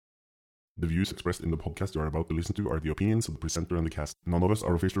The views expressed in the podcast you are about to listen to are the opinions of the presenter and the cast. None of us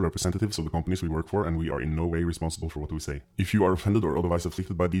are official representatives of the companies we work for, and we are in no way responsible for what we say. If you are offended or otherwise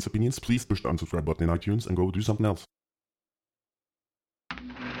afflicted by these opinions, please push the unsubscribe button in iTunes and go do something else.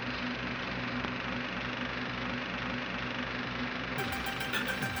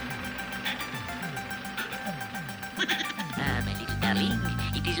 My little darling,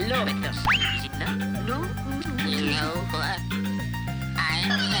 it is love at first sight, is it not? No? You know what? I'm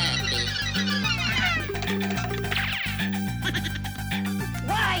happy.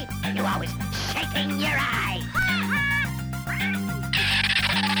 Why are you always shaking your eye?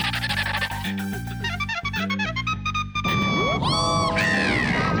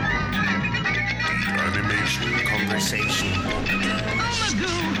 Animation conversation.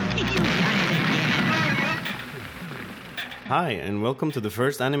 Hi, and welcome to the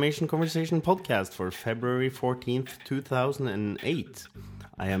first Animation Conversation podcast for February 14th, 2008.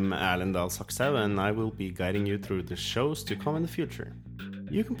 I am Erlendal Saksaug, and I will be guiding you through the shows to come in the future.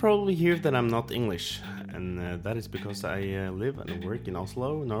 You can probably hear that I'm not English, and that is because I live and work in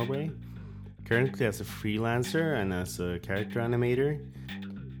Oslo, Norway, currently as a freelancer and as a character animator.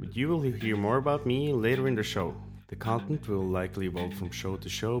 But you will hear more about me later in the show. The content will likely evolve from show to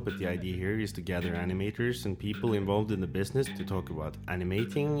show, but the idea here is to gather animators and people involved in the business to talk about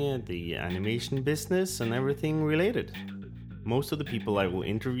animating, the animation business, and everything related. Most of the people I will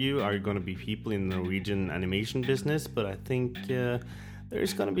interview are going to be people in the Norwegian animation business, but I think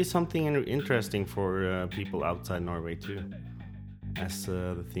there's going to be something interesting for people outside Norway too, as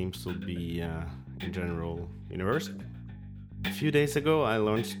the themes will be in general universal. A few days ago I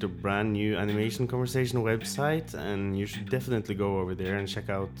launched a brand new Animation Conversation website, and you should definitely go over there and check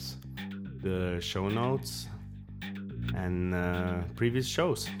out the show notes and previous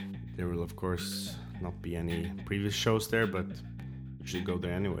shows. There will of course not be any previous shows there, but you should go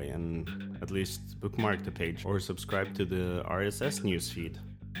there anyway and at least bookmark the page or subscribe to the RSS newsfeed.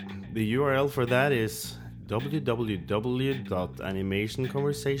 The URL for that is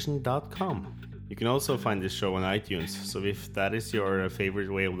www.animationconversation.com. You can also find this show on iTunes, so if that is your favorite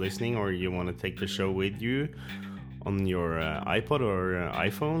way of listening, or you want to take the show with you on your iPod or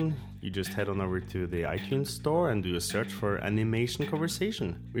iPhone, you just head on over to the iTunes store and do a search for Animation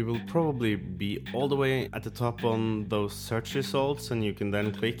Conversation. We will probably be all the way at the top on those search results, and you can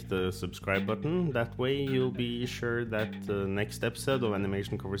then click the subscribe button. That way you'll be sure that the next episode of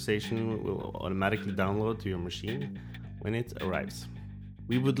Animation Conversation will automatically download to your machine when it arrives.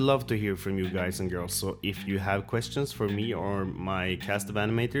 We would love to hear from you guys and girls, so if you have questions for me or my cast of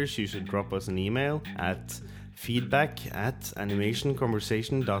animators, you should drop us an email at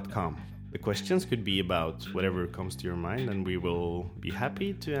feedback@animationconversation.com. The questions could be about whatever comes to your mind, and we will be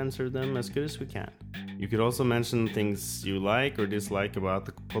happy to answer them as good as we can. You could also mention things you like or dislike about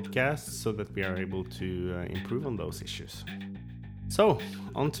the podcast so that we are able to improve on those issues. So,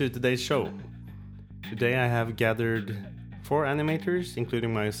 on to today's show. Today I have gathered 4 animators,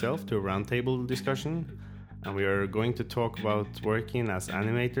 including myself, to a roundtable discussion, and we are going to talk about working as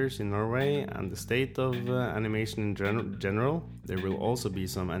animators in Norway and the state of animation in general. There will also be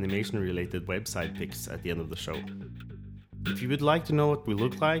some animation-related website pics at the end of the show. If you would like to know what we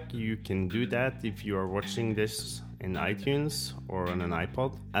look like, you can do that if you are watching this in iTunes or on an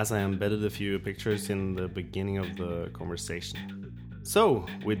iPod, as I embedded a few pictures in the beginning of the conversation. So,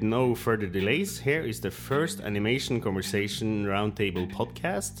 with no further delays, here is the first Animation Conversation Roundtable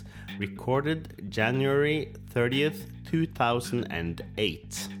podcast, recorded January 30th,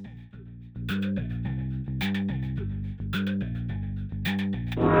 2008.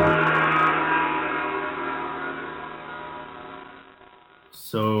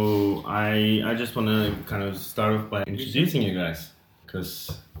 So, I just want to kind of start off by introducing you guys,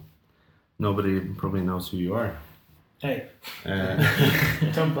 because nobody probably knows who you are. Hey,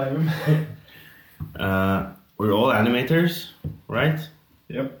 don't blame him. We're all animators, right?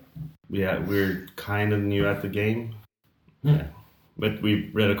 Yep. Yeah, we're kind of new at the game. Yeah. But we've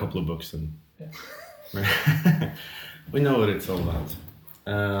read a couple of books and we know what it's all about.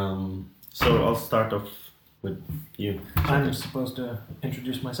 So I'll start off with you. I'm supposed to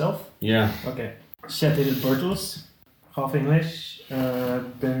introduce myself? Yeah. Okay. Kjetil Bertels, half English.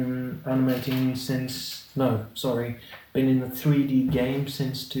 Been animating been in the 3D game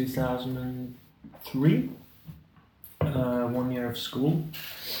since 2003. 1 year of school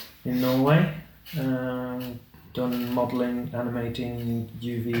in Norway. Done modeling, animating,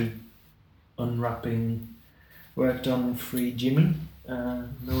 UV, unwrapping. Worked on Free Jimmy,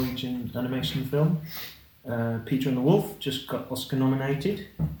 Norwegian animation film. Peter and the Wolf just got Oscar nominated.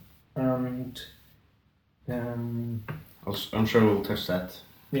 And I'm sure we'll touch that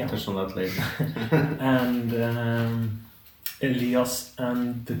Yeah. Touch on that later. And Elias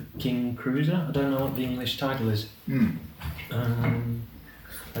and the King Cruiser. I don't know what the English title is.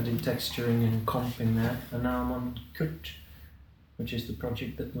 I did texturing and comping there, and now I'm on Kurt, which is the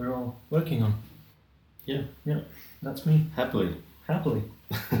project that we're all working on. Yeah. Yeah, that's me. Happily.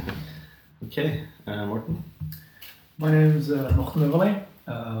 Okay, Morten? My name is Morten Øverli.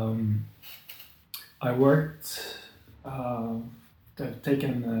 I worked, I've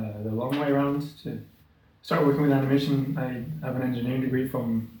taken the long way around to start working with animation. I have an engineering degree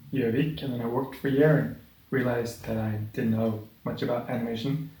from Gjøvik, and then I worked for a year and realized that I didn't know much about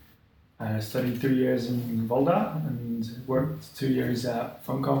animation. I studied 3 years in Volda and worked 2 years at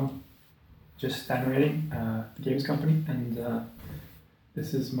Funcom, just animating the games company. And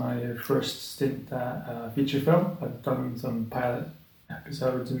this is my first stint at feature film. I've done some pilot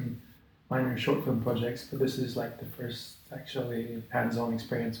episodes and minor short film projects, but this is like the first actually hands-on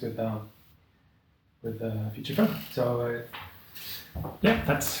experience with feature film. So yeah,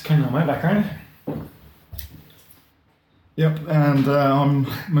 that's kind of my background. Yep, and I'm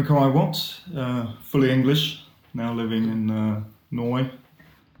Mackay Watt, fully English, now living in Norway.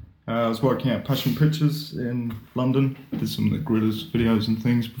 I was working at Passion Pictures in London, did some of the Gorillas videos and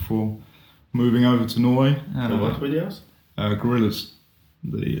things before moving over to Norway. The what videos? Gorillas,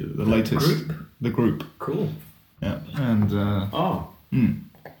 the latest. Group? The group. Cool. Yeah, and... The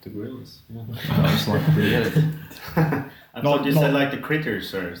Gorillas. Yeah. that was like really... I thought you said like the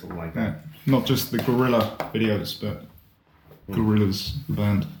Critters or something like that. Not just the Gorilla videos, but Gorillas, the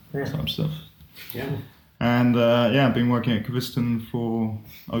band, type stuff. Yeah. And I've been working at Kviston for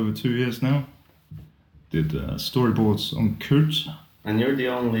over 2 years now. Did storyboards on Kurt. And you're the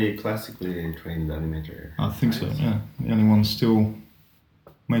only classically trained animator. I think so, yeah. The only one still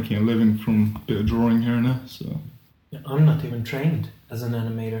making a living from a bit of drawing here and there, so... I'm not even trained as an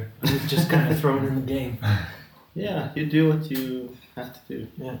animator. I'm just kind of thrown in the game. Yeah, you do what you have to do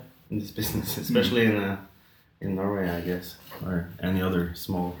in this business, especially in Norway, I guess, or any other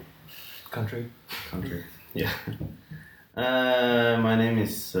small country. Yeah. My name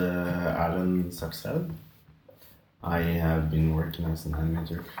is Alan Saksel. I have been working as an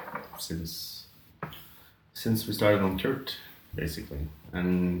animator since we started on Kurt, basically,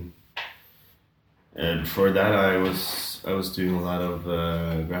 and before that I was doing a lot of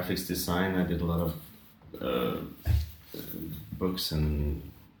graphics design. I did a lot of books and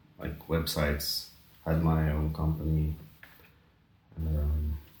like websites. Had my own company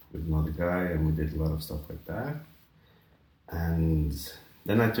with another guy, and we did a lot of stuff like that. And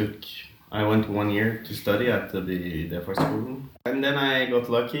then I went 1 year to study at the first school, and then I got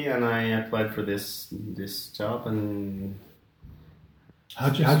lucky and I applied for this job. And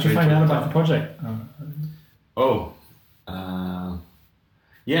How'd you find out about the project?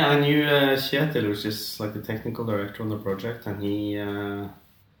 I knew Kjetil, which is like the technical director on the project, and he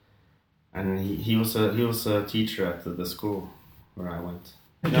was a teacher at the school where I went.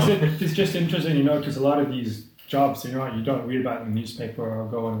 It's just interesting, because a lot of these jobs, you don't read about it in the newspaper or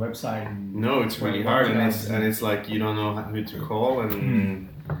go on a website. No, it's really hard, and it's like you don't know who to call, and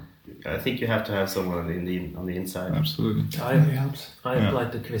I think you have to have someone on the inside. Absolutely. I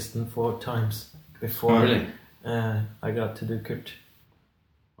applied to Kviston 4 times before I got to do Kurt.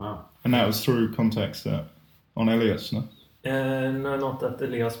 Wow. And that was through contacts on Elias, no? No, not at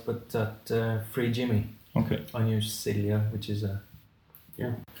Elias, but at Free Jimmy. Okay. I knew Celia, which is a...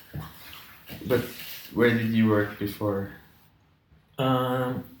 Yeah. But where did you work before?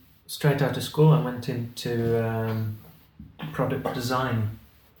 Straight out of school, I went into product design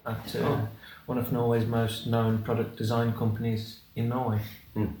at one of Norway's most known product design companies in Norway.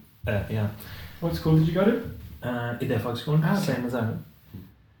 What school did you go to? Idéfagskolen, same as that.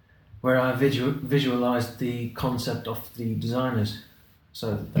 Where I visualized the concept of the designers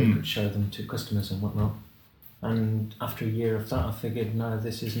so that they could show them to customers and whatnot. And after a year of that, I figured, no,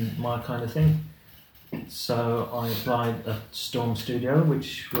 this isn't my kind of thing. So I applied at Storm Studio,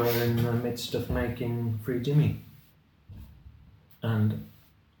 which were in the midst of making Free Jimmy. And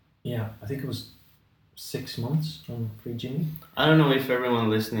I think it was 6 months on Free Jimmy. I don't know if everyone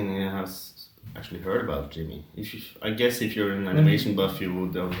listening has actually heard about Jimmy. I guess if you're an animation buff, you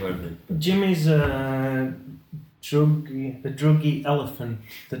would have heard it. Jimmy's a druggy elephant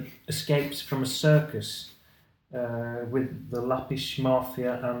that escapes from a circus with the Lappish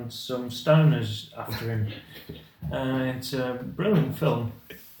Mafia and some stoners after him. It's a brilliant film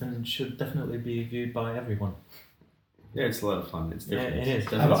and should definitely be viewed by everyone. Yeah, it's a lot of fun. It's different. Yeah, it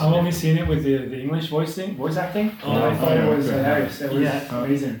is. I've only seen it with the English voice acting. I thought it was hilarious. It was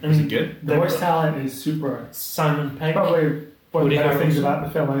amazing. Is it good? The voice talent is super. Simon Pegg. Probably One of the Woody better things Harrelson. about the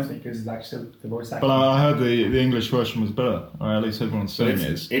film, I think, is actually the voice acting. But I heard the English version was better, or at least everyone's saying it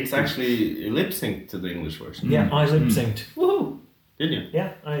is. It's actually lip synced to the English version. Yeah, I lip synced. Woohoo! Did you?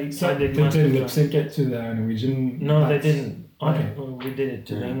 Yeah, I So did. did most they of the lip sync it to the Norwegian? No, they parts? didn't. Okay. We did it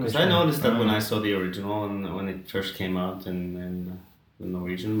to the English. Because I one. noticed that when I saw the original and when it first came out in the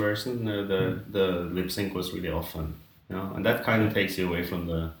Norwegian version, the lip sync was really often, you know, and that kind of takes you away from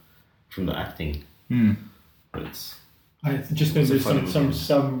the acting. Mm. But it's I just think It's a there's funny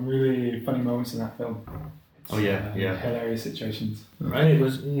some really funny moments in that film. Oh, yeah, yeah. Hilarious situations. Right, it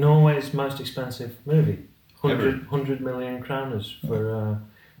was Norway's most expensive movie. 100 million kroners for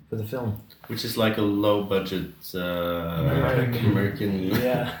the film. which is like a low budget American.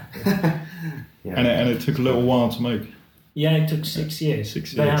 Yeah. Yeah. And it took a little while to make. Yeah, it took 6 years.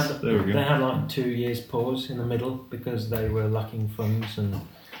 6 They years. had, There we go. They had like 2 years pause in the middle because they were lacking funds and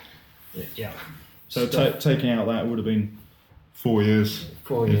yeah. So Stuff. taking out that would have been 4 years.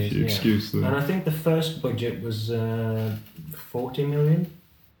 4 if years. you Yeah. excuse the. And I think the first budget was 40 million,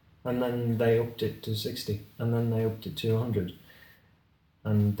 and then they upped it to 60, and then they upped it to 100,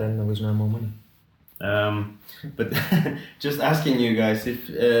 and then there was no more money. But just asking you guys if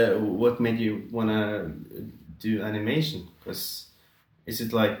what made you wanna do animation? Because is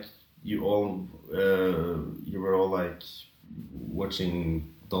it like you were all like watching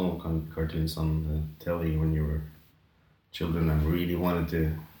Donald cartoons on the telly when you were children and really wanted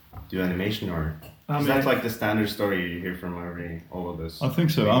to do animation, or is that like the standard story you hear from all of us? I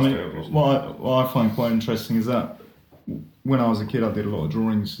think so. I mean, what I find quite interesting is that when I was a kid, I did a lot of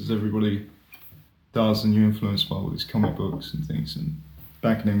drawings, as everybody does, and you're influenced by all these comic books and things. And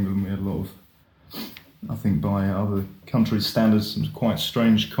back in England, we had a lot of, I think by other countries' standards, some quite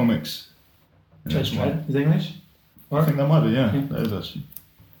strange comics. Judge Dredd is English? I think that might be, yeah, that is actually.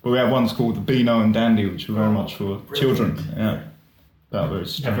 But we had ones called the Beano and Dandy, which were very much for children. Yeah, that very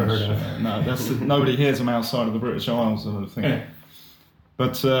strange. Never heard of. No, nobody hears them outside of the British Isles, I think. Yeah.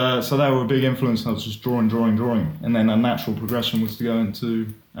 But so they were a big influence. I was just drawing, and then a natural progression was to go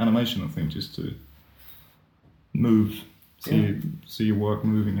into animation. I think just to move, see your work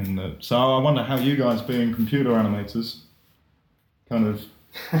moving, and so I wonder how you guys, being computer animators, kind of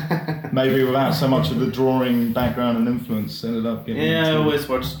maybe without so much of the drawing background and influence, ended up getting. Yeah, I into... always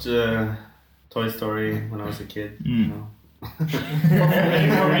watched Toy Story when I was a kid. You know? For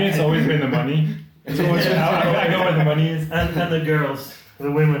me, it's always been the money. It's always I know where the money is. And the girls, the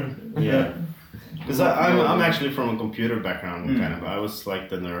women. Yeah. Because I'm actually from a computer background, kind of. I was like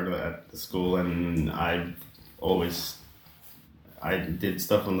the nerd at the school, and I did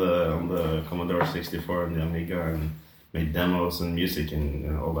stuff on the Commodore 64 and the Amiga, and made demos and music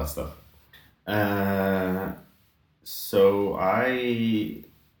and all that stuff. So I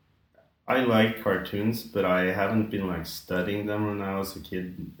like cartoons, but I haven't been like studying them when I was a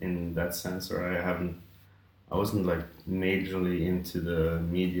kid in that sense, or I wasn't like majorly into the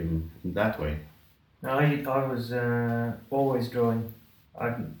medium in that way. I was always drawing. I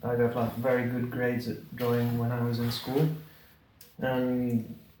got like very good grades at drawing when I was in school,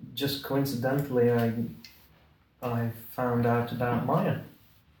 and just coincidentally I found out about Maya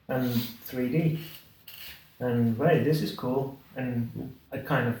and 3D, and hey, this is cool, and I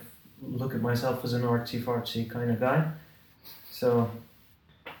kind of look at myself as an artsy-fartsy kind of guy. So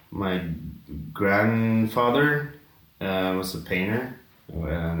My grandfather was a painter,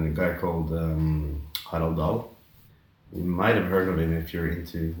 and a guy called Harald Dahl. You might have heard of him if you're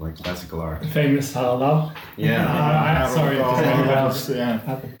into like classical art. Famous Halal. Yeah. Sorry.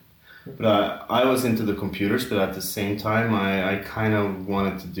 Yeah. But I was into the computers, but at the same time, I kind of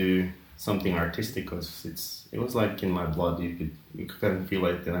wanted to do something artistic because it was like in my blood. You could kind of feel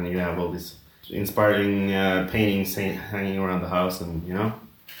it, and you have all these inspiring paintings hanging around the house, and you know.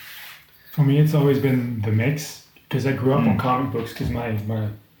 For me, it's always been the mix because I grew up on comic books. Because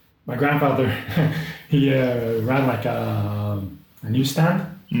my grandfather he ran like a newsstand,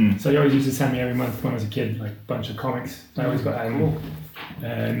 so he always used to send me every month when I was a kid like a bunch of comics. I always got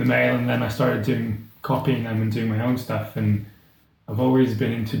in the mail, and then I started copying them and doing my own stuff. And I've always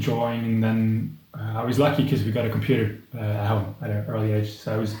been into drawing, and then I was lucky because we got a computer at home at an early age,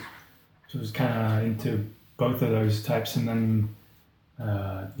 so I was kind of into both of those types. And then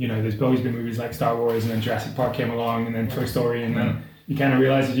there's always been movies like Star Wars, and then Jurassic Park came along, and then Toy Story, and then you kind of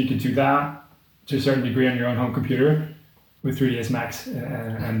realize that you could do that to a certain degree on your own home computer with 3ds Max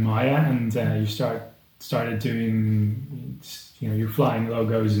and Maya, and you started doing your flying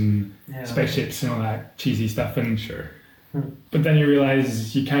logos and spaceships and all that cheesy stuff. And but then you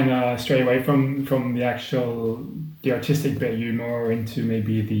realize you kind of stray away from the artistic bit. You're more into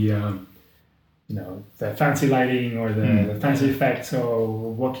maybe the the fancy lighting or the fancy effects,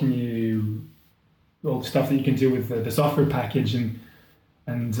 or what can you, all the stuff that you can do with the software package, and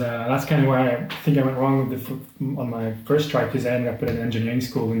that's kind of where I think I went wrong with on my first try, because I ended up at an engineering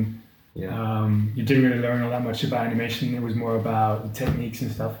school and you didn't really learn all that much about animation. It was more about the techniques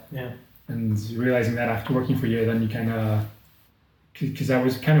and stuff. Yeah. And realizing that after working for a year, then you kind of, because I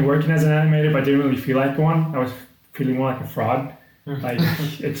was kind of working as an animator, but I didn't really feel like one. I was feeling more like a fraud. Like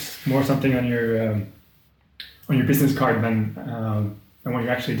it's more something on your business card than what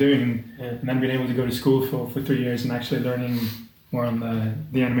you're actually doing. And then being able to go to school for 3 years and actually learning more on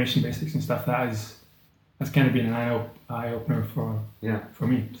the animation basics and stuff, that's kind of been an eye opener for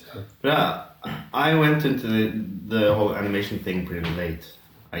me. So. Yeah, I went into the whole animation thing pretty late,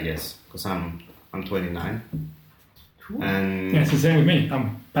 I guess, because I'm 29. And it's the same with me.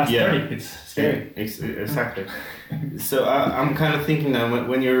 I'm past 30. It's scary. Exactly. So I'm kind of thinking now,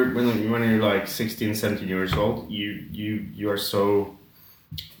 when you're like 16, 17 years old, you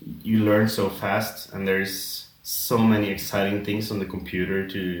learn so fast, and there's so many exciting things on the computer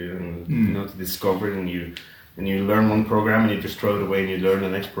to discover, and you learn one program and you just throw it away and you learn the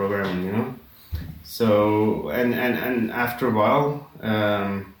next program, and So and after a while.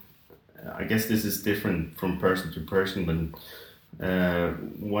 I guess this is different from person to person, but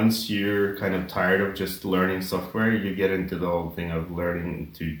once you're kind of tired of just learning software, you get into the whole thing of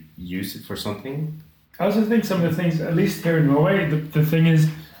learning to use it for something. I also think some of the things, at least here in Norway, the thing is,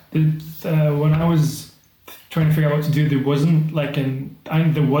 when I was trying to figure out what to do, there wasn't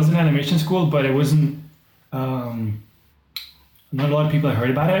there was an animation school, but it wasn't, not a lot of people had heard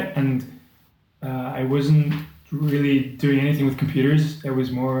about it, and I wasn't really doing anything with computers. It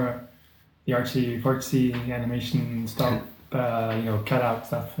was more the artsy animation stuff, cut out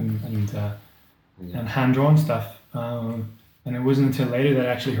stuff and hand drawn stuff. And it wasn't until later that I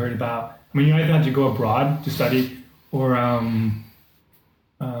actually heard about. I mean, you either had to go abroad to study, or it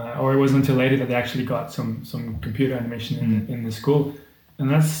wasn't until later that they actually got some computer animation in the school. And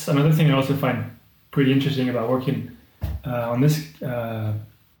that's another thing I also find pretty interesting about working on this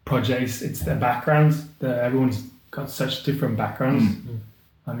project. It's the backgrounds. Everyone's got such different backgrounds.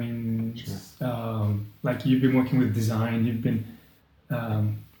 I mean, like you've been working with design, you've been,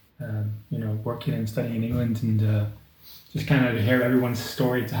 working and studying in England, and just kind of to hear everyone's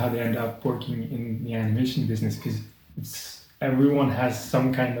story to how they end up working in the animation business, because everyone has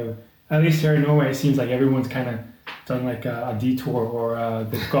some kind of, at least here in Norway, it seems like everyone's kind of done like a detour, or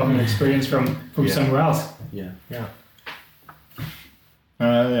they've gotten an experience from somewhere else. Yeah,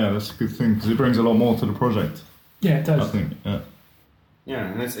 that's a good thing, because it brings a lot more to the project. Yeah, it does. I think.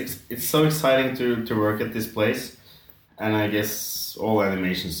 Yeah, and it's so exciting to work at this place, and I guess all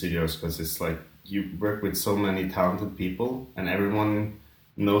animation studios, because it's like you work with so many talented people, and everyone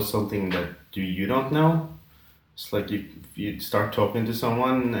knows something that you don't know. It's like if you start talking to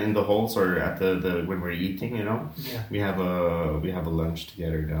someone in the halls or at the when we're eating, we have a lunch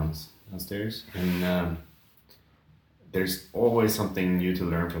together downstairs, and there's always something new to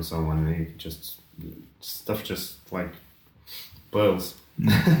learn from someone. And stuff just like boils.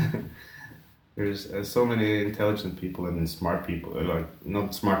 There's so many intelligent people and smart people, like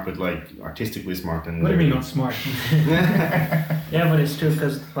not smart but like artistically smart. And what do you mean not smart? Yeah, but it's true,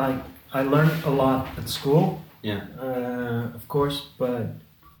 because like I learned a lot at school. Yeah. Of course, but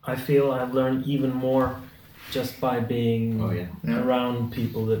I feel I've learned even more just by being around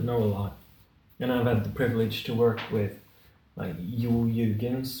people that know a lot. And I've had the privilege to work with like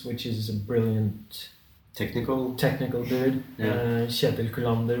Jürgens, which is a brilliant technical dude. Kjetil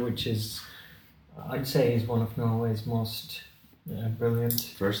Kullander, which is, I'd say, is one of Norway's most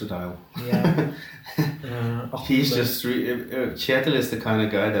brilliant. Versatile. Yeah. He's just Kjetil is the kind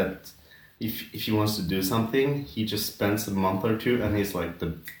of guy that if he wants to do something, he just spends a month or two, and he's like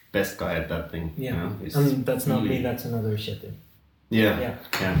the best guy at that thing. Yeah, and that's not me. That's another Kjetil. Yeah.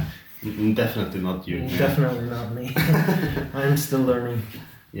 Definitely not you. Definitely not me. I'm still learning.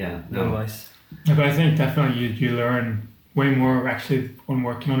 Yeah. No. Otherwise. Yeah, but I think definitely you learn way more actually when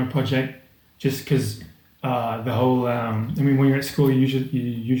working on a project, just because the whole. When you're at school, you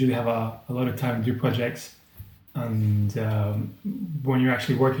usually have a lot of time to do projects, and when you're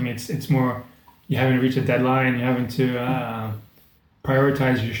actually working, it's more you having to reach a deadline, you're having to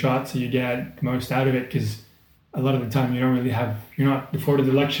prioritize your shots so you get the most out of it, because a lot of the time you're not afforded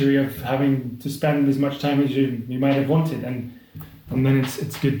the luxury of having to spend as much time as you might have wanted, and then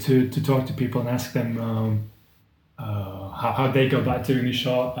it's good to talk to people and ask them how they go about doing the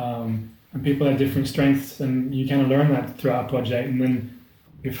shot, and people have different strengths, and you kind of learn that throughout a project. And then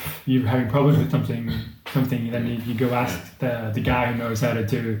if you're having problems with something, something, then you go ask the guy who knows how to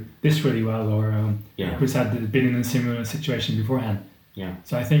do this really well, or who's been in a similar situation beforehand. Yeah.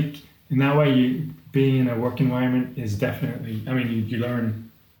 So I think in that way, being in a work environment is definitely. I mean, you learn.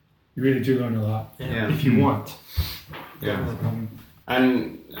 You really do learn a lot if you want. Yeah.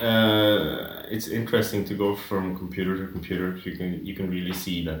 And it's interesting to go from computer to computer. You can really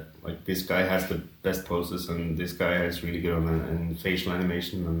see that like this guy has the best poses and this guy is really good on facial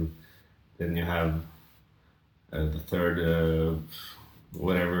animation, and then you have the third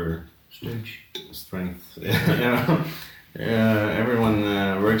whatever strength. Everyone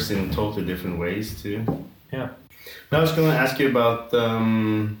works in totally different ways too. Yeah. Now I was going to ask you about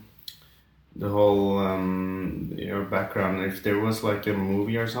the whole your background. If there was like a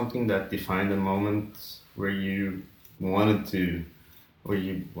movie or something that defined a moment where you wanted to, or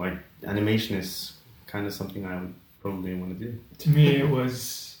you like animation is kind of something I would probably want to do. To me, it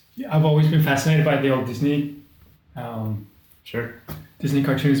was. I've always been fascinated by the old Disney. Disney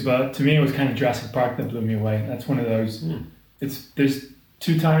cartoons, but to me it was kind of Jurassic Park that blew me away. That's one of those. There's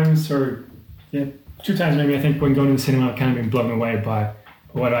two times maybe I think when going to the cinema I've kind of been blown away by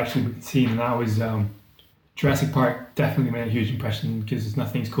what I've actually seen, and that was Jurassic Park. Definitely made a huge impression because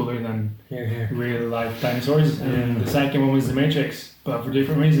nothing's cooler than real life dinosaurs. And the second one was The Matrix, but for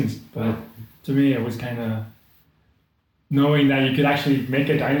different reasons. But to me it was kind of knowing that you could actually make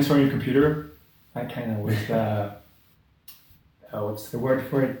a dinosaur in your computer. That kind of was what's the word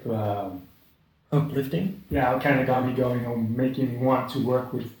for it? Uplifting. Yeah, it kind of got me going on, making me want to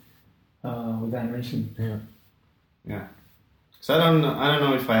work with animation. Yeah. So I don't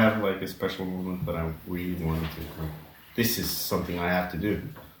know if I have like a special moment that I really wanted to. This is something I have to do.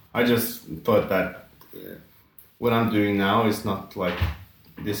 I just thought that what I'm doing now is not like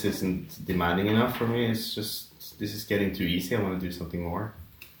this isn't demanding enough for me. It's just this is getting too easy. I want to do something more.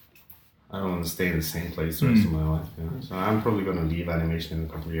 I don't want to stay in the same place the rest of my life. You know? So I'm probably going to leave animation in a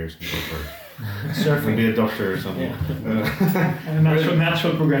couple of years and go for surfing, be a doctor or something. A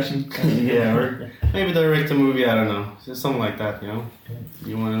natural progression. Or maybe direct a movie. I don't know, just something like that. You know,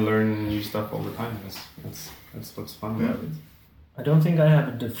 you want to learn new stuff all the time. That's what's fun about it. I don't think I have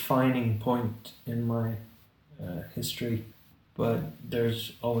a defining point in my history, but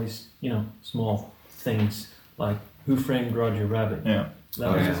there's always small things like Who Framed Roger Rabbit. Yeah.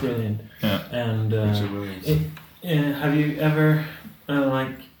 That was brilliant. Yeah. And have you ever,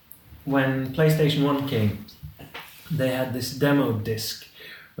 like, when PlayStation 1 came, they had this demo disc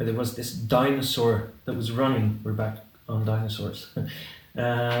where there was this dinosaur that was running. We're back on dinosaurs.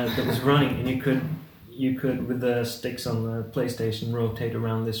 That was running, and you could with the sticks on the PlayStation rotate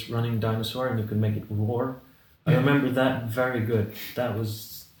around this running dinosaur, and you could make it roar. I remember that very good. That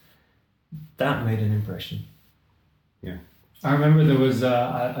made an impression. Yeah. I remember there was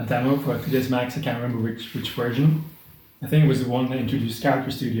a demo for 3ds Max. I can't remember which version. I think it was the one that introduced Character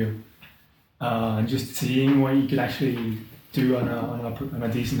Studio. And just seeing what you could actually do on a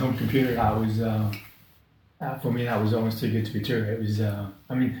decent home computer, that was for me that was almost too good to be true. It was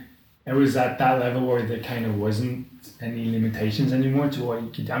it was at that level where there kind of wasn't any limitations anymore to what you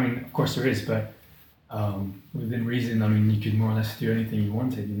could. I mean, of course there is, but within reason. I mean, you could more or less do anything you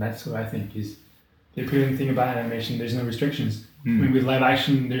wanted, and that's what I think is the appealing thing about animation. There's no restrictions. I mean, with live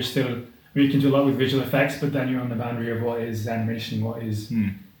action, there's still. You can do a lot with visual effects, but then you're on the boundary of what is animation, what is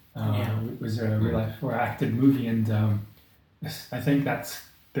was a real life or acted movie, and I think that's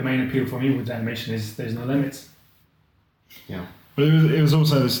the main appeal for me with animation is there's no limits. Yeah, but it was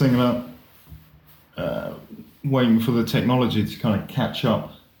also this thing about waiting for the technology to kind of catch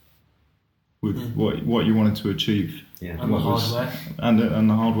up with what you wanted to achieve. Yeah, and the hardware. And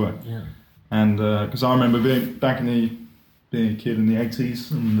the hardware. Yeah. And because I remember being a kid in the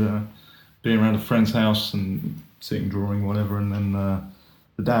 80s and being around a friend's house and sitting drawing whatever, and then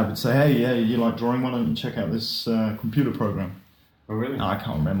the dad would say, "Hey, you like drawing? Why don't you check out this computer program?" Oh, really? I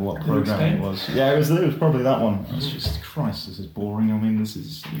can't remember what program it was. Yeah, it was probably that one. I was just, Christ, this is boring. I mean,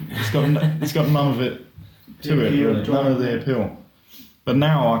 it's got none of it to it, really. None of the appeal. But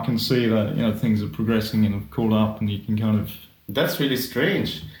now I can see that things are progressing and have caught up, and you can kind of. That's really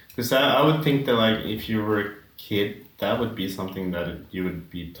strange, because I would think that like if you were a kid, that would be something that you would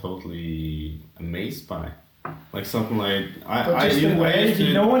be totally amazed by. Like something like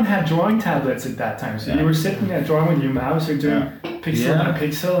no one had drawing tablets at that time, so you were sitting there drawing with your mouse or doing pixel by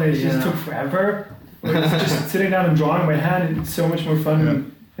pixel, and it just took forever. Just sitting down and drawing by hand, it's so much more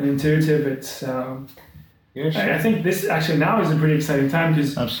fun and intuitive. It's I think this actually now is a pretty exciting time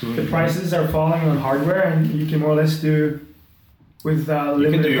because the prices are falling on hardware, and you can more or less do with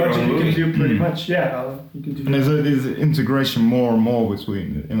limited budget. You can do pretty much, you can do. And there's integration more and more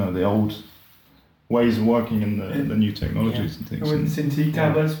between the ways of working and the new technologies and things. And with Cintiq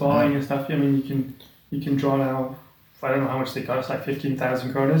tablets falling and stuff, I mean, you can draw now. I don't know how much they cost, like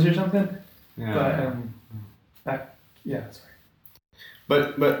 15,000 kronas or something. Yeah. But sorry.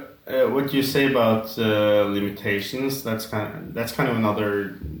 But what you say about limitations, that's kind of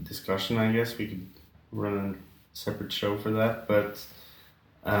another discussion. I guess we could run a separate show for that. But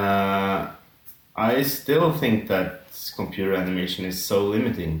I still think that computer animation is so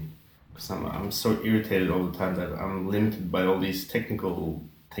limiting. Because I'm so irritated all the time that I'm limited by all these technical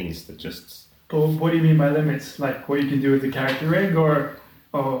things that just. But what do you mean by limits? Like what you can do with the character rig, or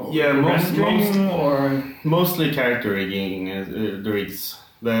mostly character rigging, the rigs.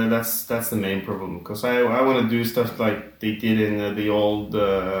 That's the main problem. Because I want to do stuff like they did in the old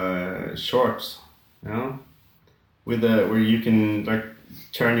shorts, you know, with where you can like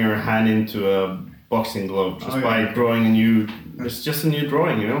turn your hand into a boxing glove just by drawing a new. It's just a new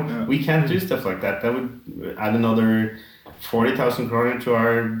drawing, you know. Yeah. We can't do stuff like that. That would add another 40,000 kroner to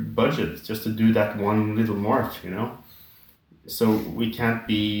our budget just to do that one little morph, you know. So we can't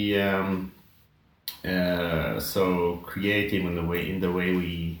be so creative in the way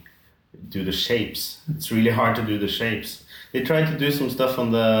we do the shapes. It's really hard to do the shapes. They tried to do some stuff on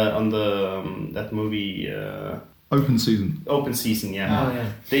the that movie. Open Season. Open Season, yeah. Oh,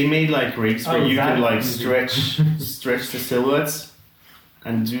 yeah. They made like rigs where you could like stretch the silhouettes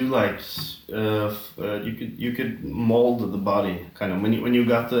and do like you could mold the body kind of when you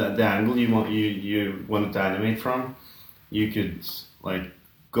got the angle you wanted to animate from, you could like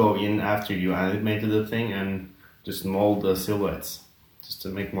go in after you animated the thing and just mold the silhouettes just to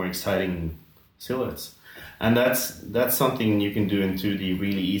make more exciting silhouettes. And that's something you can do in 2D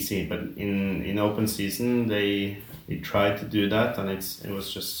really easy, but in Open Season they tried to do that, and it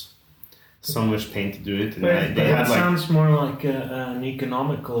was just so much pain to do it. And but it sounds more like an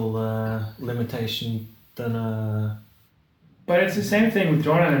economical limitation than a. But it's the same thing with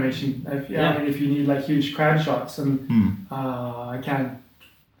drone animation. I mean, if you need like huge crowd shots, and I can't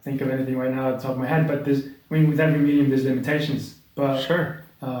think of anything right now at the top of my head, but with every medium there's limitations. But sure.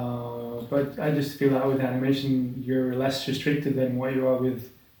 But I just feel that with animation, you're less restricted than what you are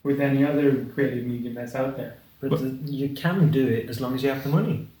with any other creative medium that's out there. But you can do it as long as you have the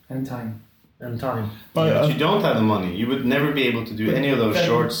money and time. But you don't have the money, you would never be able to do any of those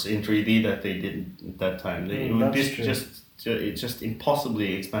shorts in 3D that they did at that time. It would be just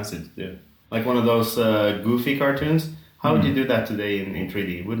impossibly expensive to do. Like one of those goofy cartoons. How would you do that today in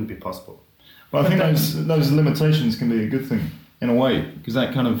 3D? It wouldn't be possible. Well, I think those limitations can be a good thing in a way, because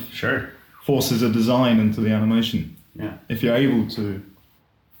that kind of forces a design into the animation. Yeah. If you're able to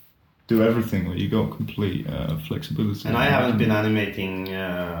do everything, where you got complete flexibility. And I haven't been animating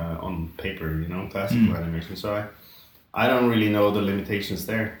on paper, you know, classical animation, so I don't really know the limitations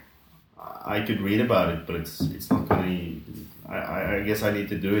there. I could read about it, but it's not gonna. I guess I need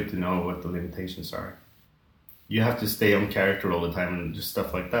to do it to know what the limitations are. You have to stay on character all the time and just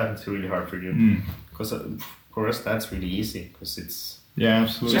stuff like that. It's really hard for you. Because for us, that's really easy because it's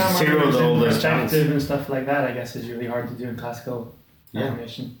absolutely just zero all the perspective and stuff like that. I guess is really hard to do in classical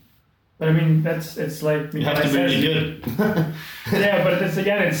animation. But I mean, it's like you have to be really good. Yeah, but it's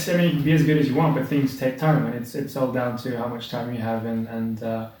I mean, you can be as good as you want, but things take time, and it's all down to how much time you have and.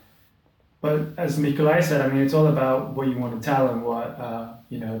 But as Nikolai said, I mean, it's all about what you want to tell and what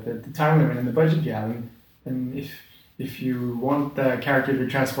the time limit and the budget you have. And if you want the character to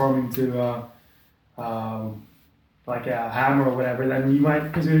transform into like a hammer or whatever, then you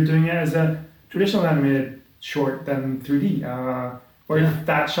might consider doing it as a traditional animated short than 3D. Or if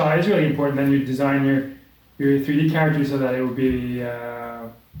that shot is really important, then you design your 3D character so that it will be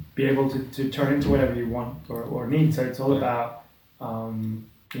able to turn into whatever you want or need. So it's all about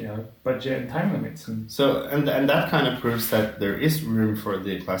budget and time limits. And that kind of proves that there is room for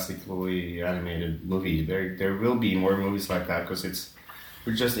the classically animated movie. There will be more movies like that because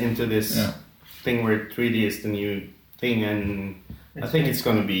we're just into this thing where 3D is the new thing, and I think it's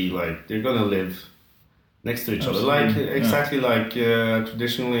going to be like they're going to live next to each other, like like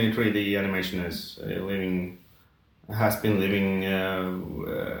traditionally 3D animation has been living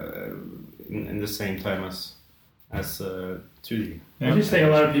in the same time as 2D. I just think a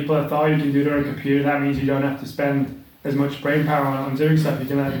lot of people have thought you can do it on a computer. That means you don't have to spend as much brain power on doing stuff. You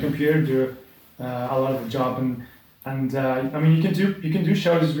can have a computer do a lot of the job, and I mean you can do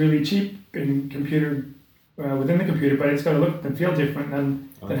shows really cheap in computer within the computer, but it's got to look and feel different than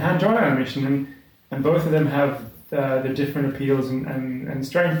hand drawn animation, and both of them have their different appeals and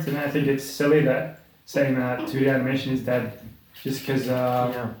strengths. And I think it's silly that saying that 2D animation is dead just because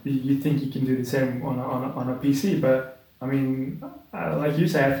you think you can do the same on a PC, but I mean, like you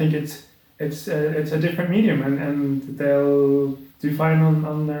say, I think it's it's a different medium, and they'll do fine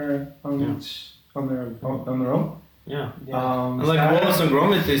on their own. Yeah. And And like Wallace and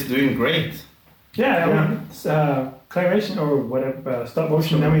Gromit is doing great. I mean, it's claymation or whatever, stop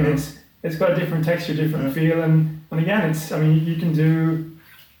motion. I mean, it's got a different texture, different feel, and again, you can do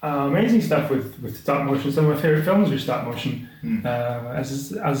amazing stuff with stop motion. Some of my favorite films are stop motion,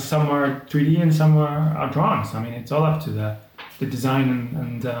 as some are 3D and some are drawn. So I mean, it's all up to the design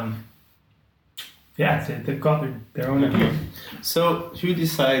and they've got their own appeal. So who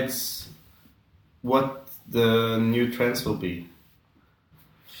decides what the new trends will be?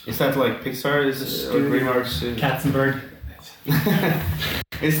 Is that like Pixar? Is it, or DreamWorks? Katzenberg.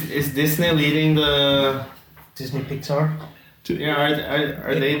 Is Disney leading the Disney Pixar. Yeah,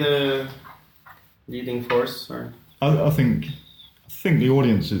 are they the leading force? Or? I think the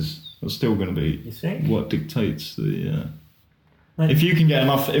audiences are still going to be You think? what dictates the. If you can get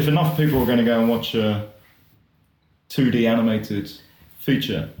if enough people are going to go and watch a 2D animated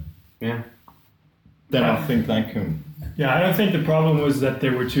feature, yeah, then I think that can. Yeah, I don't think the problem was that they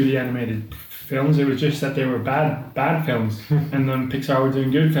were 2D animated films. It was just that they were bad films, and then Pixar were doing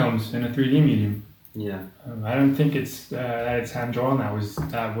good films in a 3D medium. Yeah, I don't think it's hand drawn. That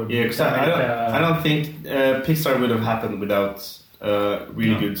would. Yeah, because I don't think Pixar would have happened without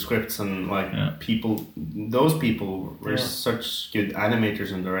really good scripts and people. Those people were such good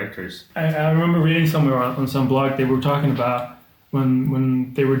animators and directors. I remember reading somewhere on some blog they were talking about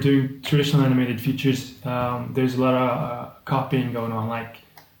when they were doing traditional animated features. There's a lot of copying going on. Like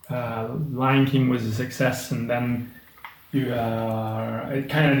Lion King was a success, and then it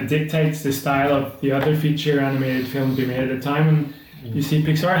kind of dictates the style of the other feature animated films we made at the time. And you see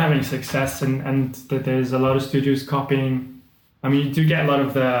Pixar having success, and that there's a lot of studios copying. I mean, you do get a lot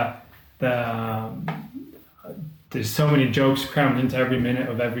of there's so many jokes crammed into every minute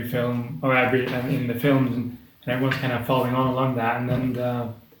of every film or in the films, and everyone's kind of following on along that, and then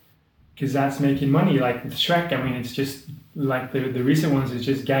because that's making money. Like with Shrek, I mean, it's just like the recent ones is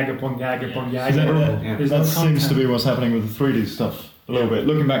just gag upon gag upon gag. That seems to be what's happening with the 3D stuff a little bit.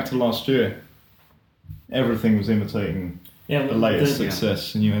 Looking back to last year, everything was imitating the latest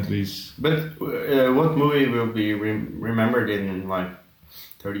success, and you had these. But what movie will be remembered in like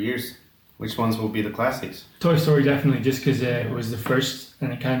 30 years? Which ones will be the classics? Toy Story, definitely, just because it was the first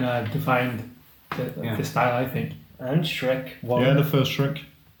and it kind of defined the style, I think. And Shrek. The first Shrek.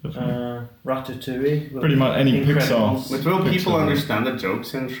 Ratatouille. Pretty much any Pixar. But will people understand the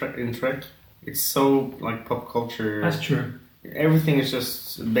jokes in Shrek? It's so like pop culture. That's true. Everything is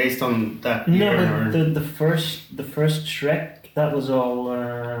just based on that. No, but the first Shrek, that was all.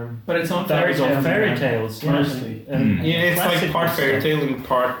 But it's not fairy tales, mostly. It's like part fairy tale and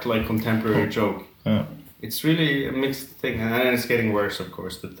part like contemporary joke. Yeah. It's really a mixed thing, and it's getting worse. Of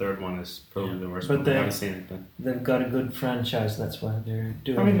course, the third one is probably the worst. But I haven't seen it. But they've got a good franchise. That's why they're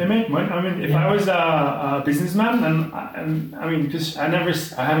doing. I mean, they make money. I mean, if I was a businessman, and I mean, because I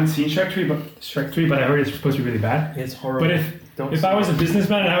haven't seen Shrek 3, but I heard it's supposed to be really bad. It's horrible. But if I was a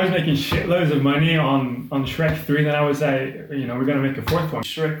businessman and I was making shitloads of money on Shrek 3, then I would say, we're going to make a fourth one.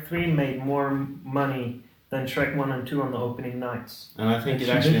 Shrek 3 made more money than Shrek 1 and 2 on the opening nights. And I think it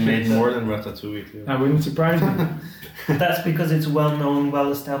actually made more than Ratatouille too. That wouldn't surprise me. That's because it's a well-known,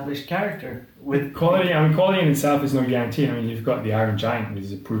 well-established character. With quality, quality in itself is no guarantee. I mean, you've got the Iron Giant, which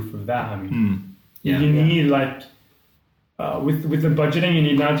is a proof of that. I mean, you need with the budgeting you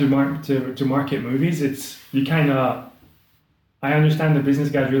need now to market movies. You kind of. I understand the business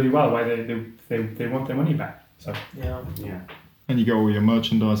guys really well why they want their money back. So yeah. And you got all your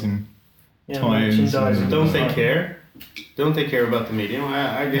merchandising. Merchandising. Don't they care? Don't they care about the medium?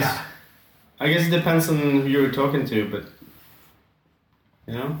 I guess. Yeah. I guess it depends on who you're talking to, but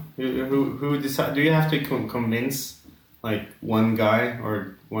who decide? Do you have to convince like one guy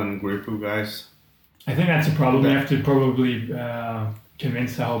or one group of guys? I think that's a problem. You have to probably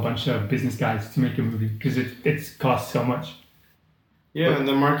convince a whole bunch of business guys to make a movie because it costs so much. Yeah, and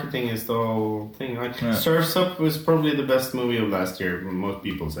the marketing is the whole thing. Like Surf's Up was probably the best movie of last year, most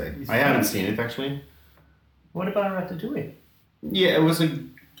people say. I haven't seen it actually. What about Ratatouille? Yeah, it was a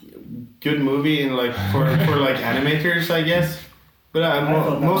good movie in like for like animators, I guess. But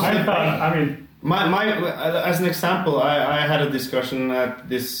as an example, I had a discussion at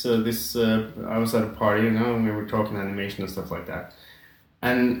this I was at a party, and we were talking animation and stuff like that,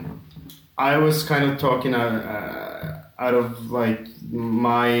 and I was kind of talking out of like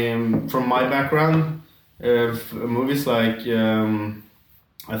from my background of movies like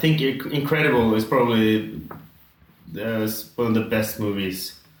I think Incredible is probably one of the best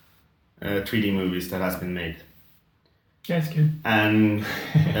movies, 3D movies that has been made. Yeah, it's good. And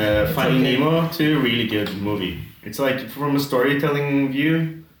Finding Nemo, too, really good movie. It's like from a storytelling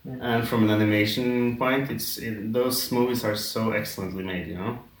view and from an animation point, those movies are so excellently made, you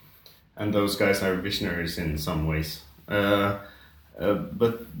know. And those guys are visionaries in some ways. But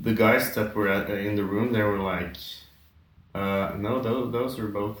the guys that were in the room, they were like, no, those are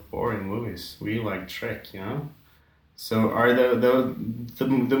both boring movies. We like Shrek, you know. So are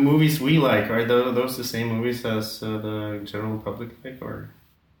the movies we like, are those the same movies as the general public like, or?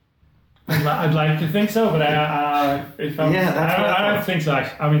 I'd like to think so, but I don't think so.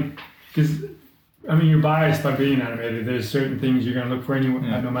 Actually. I mean, because you're biased by being animated. There's certain things you're going to look for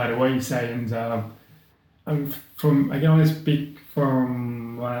anyway, no matter what you say. And I can only speak for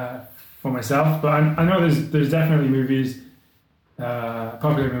myself, but I know there's definitely movies,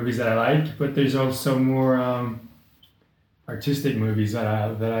 popular movies that I like, but there's also more artistic movies that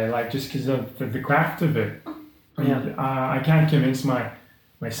I like just because of the craft of it. I can't convince my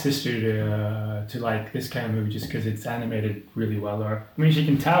sister to like this kind of movie just because it's animated really well. Or I mean, she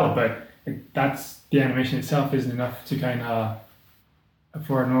can tell, but that's the animation itself isn't enough to kind of,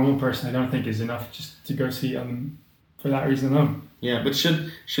 for a normal person, I don't think is enough just to go see for that reason alone. Yeah, but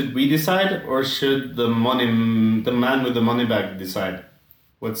should we decide, or should the man with the money bag decide?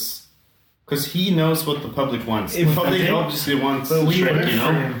 Because he knows what the public wants. The public obviously wants Shrek, you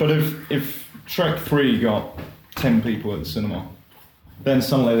know. But if Shrek 3 got 10 people at the cinema, then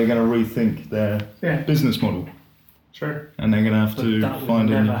suddenly they're going to rethink their business model. Sure. And they're going to have to find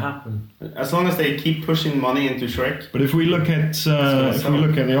that would never happen. As long as they keep pushing money into Shrek. But if we look at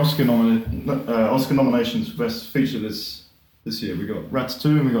the Oscar nominations for Best Feature this year, we got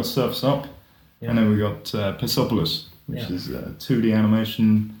Ratatouille and we got Surf's Up, and then we got Persepolis, which is 2D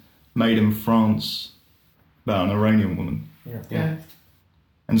animation made in France about an Iranian woman. Yeah.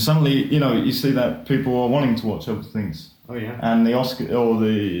 And suddenly, you see that people are wanting to watch other things. Oh yeah. And the Oscar or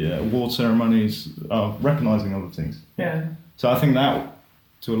the award ceremonies are recognising other things. Yeah. So I think that,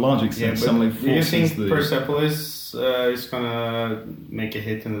 to a large extent, suddenly forces do you think Persepolis is gonna make a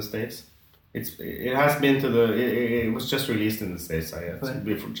hit in the States? It has been it was just released in the States,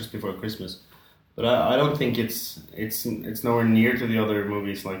 just before Christmas. But I don't think it's nowhere near to the other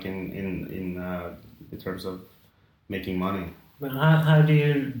movies, like in terms of making money. But how do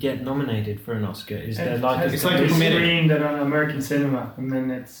you get nominated for an Oscar? Is there like it's like a screened on American cinema, and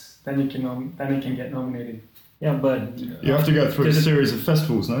then it can get nominated. Yeah, but you have to go through a series of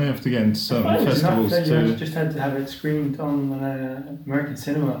festivals. No, you have to get into certain festivals. You just had to have it screened on American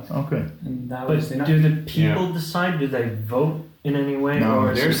cinema. Okay. And that but was enough. do the people decide? Do they vote in any way? No,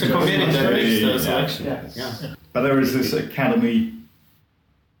 or there's a committee that makes the selection. Yeah. But there is this academy,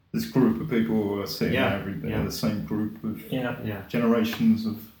 this group of people who are sitting there every day, the same group of generations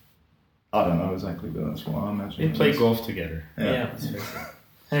of, I don't know exactly, but that's what I imagine. They play golf together. Yeah.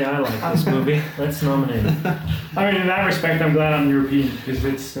 Hey, I like this movie. Let's nominate it. I mean, in that respect, I'm glad I'm European, because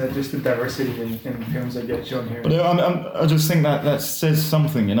it's just the diversity in films that get shown here. But I just think that says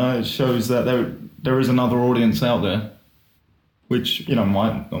something, It shows that there is another audience out there, which,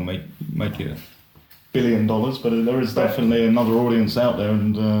 might not make it $1 billion, but there is definitely another audience out there,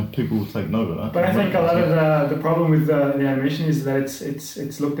 and people will take note of that. But I think a lot of the problem with the animation is that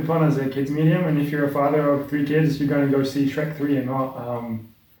it's looked upon as a kids medium, and if you're a father of 3 kids, you're going to go see Shrek 3 and not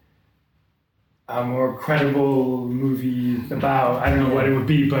a more credible movie about, I don't know what it would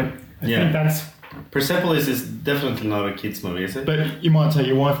be, but I think that's... Persepolis is definitely not a kids movie, is it? But you might take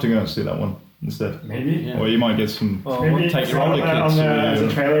your wife to go and see that one instead. Maybe. Yeah. Or you might get some... Maybe take your older kids as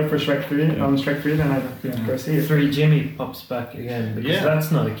a trailer for Shrek 3, on Shrek 3, then I'd go see it. 3 Jimmy pops back again, because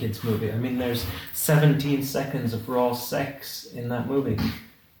that's not a kids movie. I mean, there's 17 seconds of raw sex in that movie.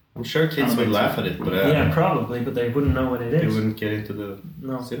 I'm sure kids would laugh at it, but probably, but they wouldn't know what it is. They wouldn't get into the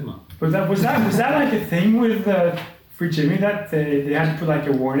cinema. Was that like a thing with for Jimmy that they had to put like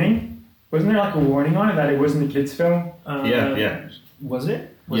a warning? Wasn't there like a warning on it that it wasn't a kids' film? Yeah. Was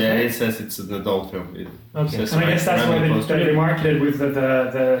it? It says it's an adult film. Okay, and I guess that's why they marketed with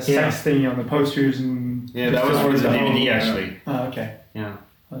the sex thing on the posters and. Yeah, that was for the DVD actually. Oh, okay. Yeah.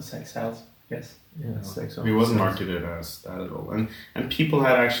 Well, sex sells, I guess. Yeah, it wasn't marketed as that at all, and people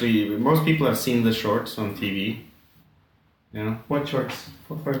had most people have seen the shorts on TV. Yeah. What shorts?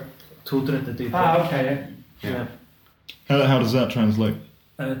 For? Okay. Yeah. How does that translate?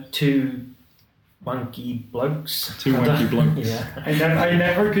 2 wanky blokes. 2 wanky blokes. Yeah. I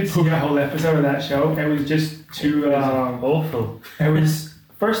never could see a whole episode of that show. It was just too awful. It was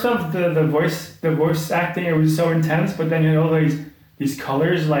first off the voice acting. It was so intense, but then you had all these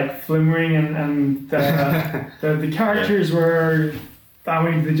colors like flimmering and the characters were I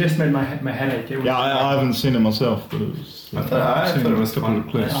mean, they just made my headache. It was, Yeah, I haven't seen it myself, but it was. I thought it was a couple fun. of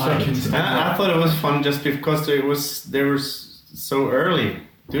clips. I thought it was fun just because they were so early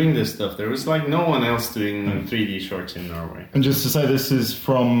doing this stuff. There was like no one else doing 3D shorts in Norway. And just to say, this is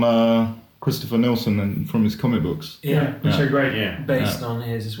from Christopher Nilsson and from his comic books. yeah, which are great. Yeah. Based on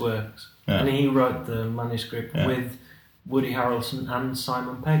his works. Yeah. And he wrote the manuscript with Woody Harrelson and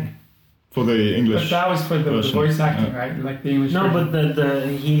Simon Pegg. For the English. But that was for the version. voice acting, right? Like the English. No, version. but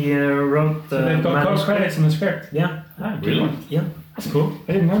he wrote the So they've got manuscript. credits in the script. Yeah, Ah, good Really? one. yeah. That's cool.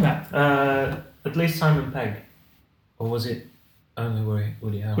 I didn't know that. At least Simon Pegg. Or was it only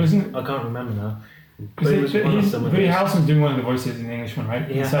Woody Harrelson? Wasn't it- I can't remember now. Because But it was one of them. Woody Harrelson's doing one of the voices in the English one, right?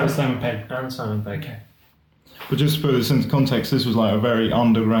 Yeah. So was Simon Pegg. And Simon Pegg. Okay. But just to put this into context, this was like a very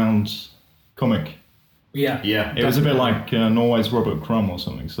underground comic. Yeah. Yeah. It was a bit like Norway's Robert Crumb or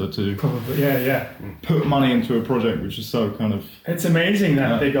something. So to Probably. Yeah. put money into a project which is so kind of It's amazing that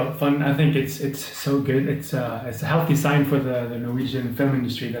Yeah. they got fun. I think it's so good. It's a healthy sign for the Norwegian film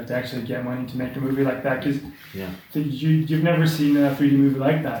industry that they actually get money to make a movie like that. Because you've never seen a 3D movie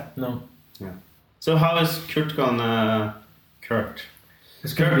like that. No. So how is Kurt gonna Kurt?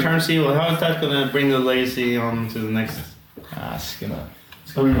 It's Kurt turns evil. How is that gonna bring the lazy on to the next? it's gonna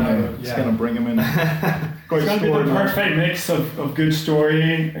It's going it's gonna bring him in. Great It's going to be story, the man. perfect mix of good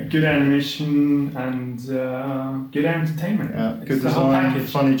story, good animation, and good entertainment. Yeah, It's good the whole design, package.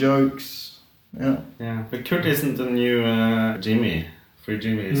 funny jokes. Yeah. Yeah, but Kurt isn't the new Jimmy. For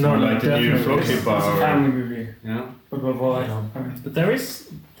Jimmy, it's No, more like the new Definitely. Floki It's a family movie. Yeah. Above all, Yeah. I mean, But there's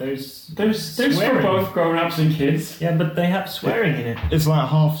there's for swearing. both grown-ups and kids. Yeah, but they have swearing in it. It's like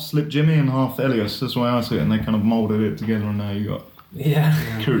half Slip Jimmy and half Elias. That's why I see it, and they kind of moulded it together, and now you got Yeah.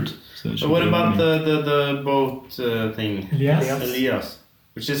 Kurt. So it But should what be about really- the boat thing? Elias? Elias,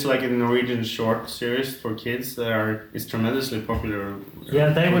 which is like a Norwegian short series for kids that is tremendously popular. Yeah,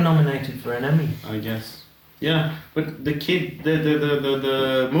 they were nominated for an Emmy. I guess. Yeah, but the kid,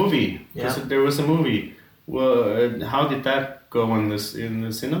 the movie. 'Cause Yeah. there was a movie. Well, how did that go in the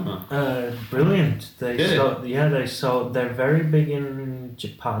cinema? Brilliant. They Did it? sold, yeah, they sold. They're very big in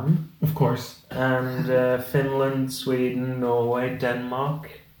Japan Of course. and Finland, Sweden, Norway, Denmark.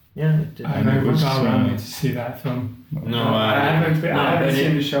 Yeah, it did. I And it never was, got around to see that film. No, I haven't, no, I haven't but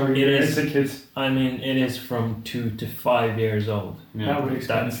seen the show it either. is- It's a kid. I mean, it is from 2 to 5 years old. Yeah, That would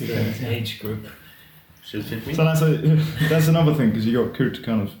explain That's it. the Yeah. age group. should fit me. So that's another thing because you got Kurt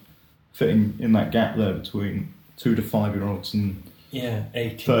kind of fitting in that gap there between 2 to 5 year olds and Yeah,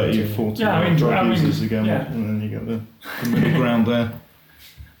 18. 30 to- or 40 Yeah, I mean, drug I mean, users again, yeah. and then you get the middle ground there.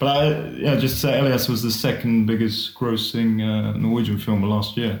 But just to say, Elias was the second biggest grossing Norwegian film of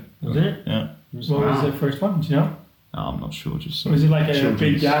last year. Was it? Yeah. What was the first one? Do you know? I'm not sure. Just Was it like a children's.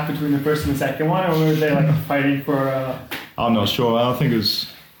 big gap between the first and the second one, or were they like fighting for? I'm not sure. I think it was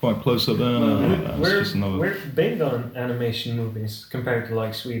quite close up there. We're, It's just another. we're big on animation movies compared to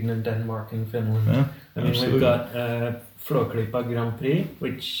like Sweden and Denmark and Finland. Yeah, I mean, absolutely. we've got Flåklypa Grand Prix,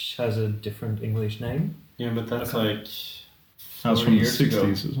 which has a different English name. Yeah, but that's Okay. like. That's 4 from the years ago.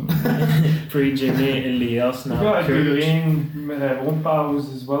 60s or something. Pre-Jimmy, Elias, now Yeah, Kurt. Green Rumpa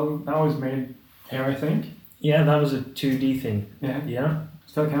was as well. That was made here, I think. Yeah, that was a 2D thing. Yeah, Yeah,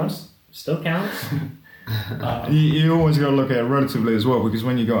 still counts. still counts. You always got to look at it relatively as well because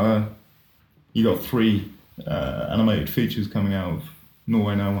when you got 3 animated features coming out of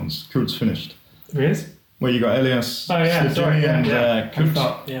Norway now once Kurt's finished. There is. Where you got Elias, Oh yeah, Slip sorry. Jimmy, Yeah, and yeah. I Kurt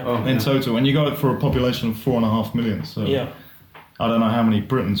thought- Yeah. Oh, in total, and you got it for a population of 4.5 million. So Yeah. I don't know how many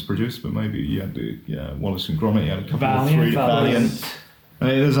Britain's produced, but maybe you had the Wallace and Gromit, you had a couple of Valiant, 3 Valiant. I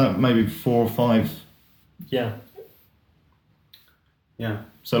mean, there's maybe 4 or 5. Yeah. Yeah.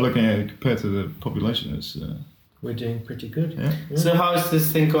 So looking at it compared to the population, it's We're doing pretty good. yeah. So how is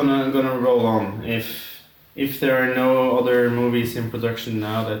this thing gonna roll on if there are no other movies in production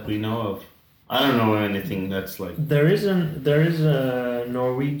now that we know of? I don't know anything that's like. There is a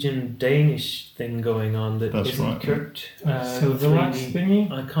Norwegian Danish thing going on that That's isn't right, Kurt. Silverlux 3D.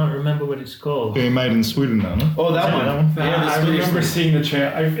 thingy. I can't remember what it's called. Being made in Sweden now, no? Oh, that Yeah, one. that one. Yeah, the I Swedish remember one. seeing the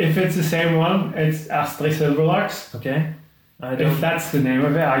trailer. If it's the same one, it's Astrid Silverlux. Okay. I If don't. that's the name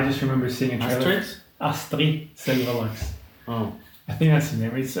of it, I just remember seeing a trailer. Astrid? Astrid Silverlux. Oh. I think that's the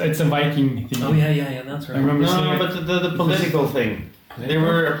name. It's a Viking thing. Oh yeah, that's I right. remember seeing No, it. but the political thing. They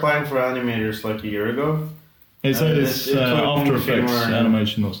were applying for animators like a year ago. It's it's After Film Effects or-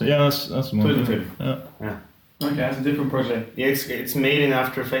 animation also. Yeah, that's more. Twitter film. Yeah. Okay, that's a different project. Yeah, it's made in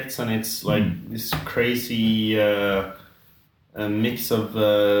After Effects and it's like this crazy mix of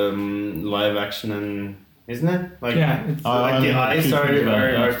live action and isn't it? Like, Yeah, it's like the eyes are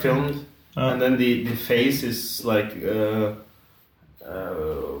yeah. filmed, and then the face is like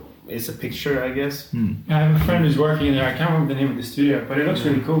it's a picture, I guess. I have a friend who's working in there. I can't remember the name of the studio, but it looks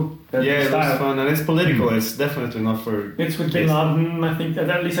really cool. The It style. looks fun, and it's political. It's definitely not for. It's with Bin Laden, I think.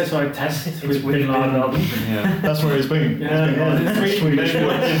 At least I saw a test with Bin Laden. Yeah. That's where he's been. It's Sweden. Swedish. They're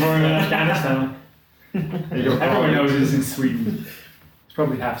working for him in Afghanistan. Everyone knows it's in Sweden. It's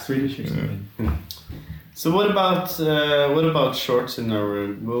probably half Swedish or something. So what about shorts in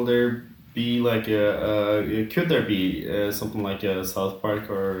Norway? Will there be like could there be something like a South Park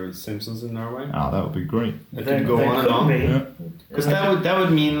or Simpsons in Norway? Ah, that would be great. It could go on and on. Yeah. Because that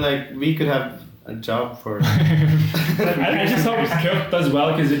would mean like we could have a job for. I just hope Cook does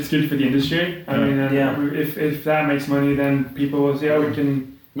well because it's good for the industry. I mean, if that makes money, then people will say, "Oh, we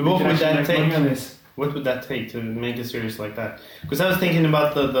can." But what would that make take? money on this. What would that take to make a series like that? Because I was thinking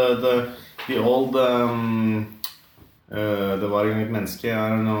about the old the Varig Menneske. I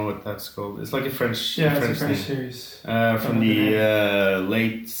don't know what that's called. It's like a French Yeah, French it's a French thing. series. From the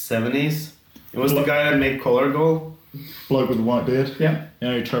late 70s. It was the guy that made Color Goal. Bloke with the white beard. Yeah.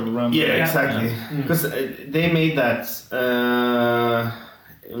 Yeah, he travelled around. Yeah, exactly. Because they made that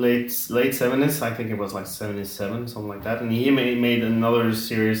late 70s. I think it was like 77, something like that. And he made another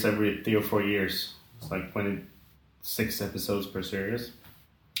series every 3 or 4 years. It's like 26 episodes per series.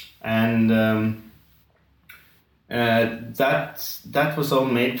 And that was all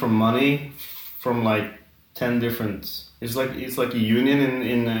made from money from like 10 different. It's like a union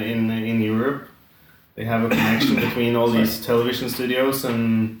in Europe. They have a connection between all these television studios,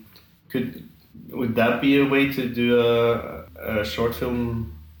 and would that be a way to do a short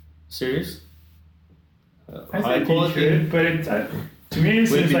film series? I think you could, but to me it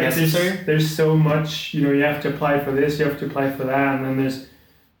Would it seems be like necessary? there's so much. You have to apply for this, you have to apply for that, and then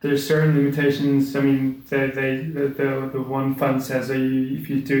there's certain limitations. I mean, the one fund says if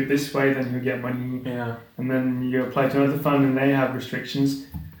you do it this way, then you get money. Yeah. And then you apply to another fund, and they have restrictions.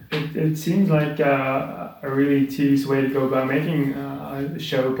 It seems like a really tedious way to go about making a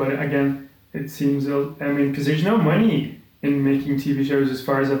show, but again, it seems. Because there's no money in making TV shows, as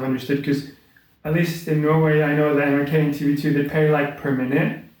far as I've understood. Because at least in Norway, I know that NRK and TV2 they pay like per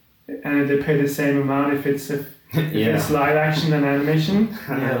minute, and they pay the same amount if it's it's live action and animation,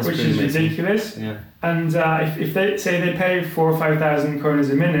 which is amazing. Ridiculous. Yeah. And if they say they pay 4,000 or 5,000 kroner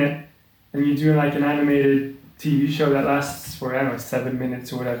a minute, and you do like an animated TV show that lasts for 7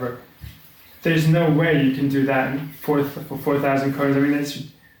 minutes or whatever, there's no way you can do that for 4,000 kroner. I mean,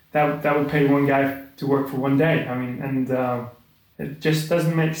 that would pay one guy to work for 1 day. I mean, and it just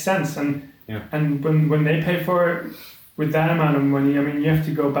doesn't make sense. And when they pay for it with that amount of money, I mean, you have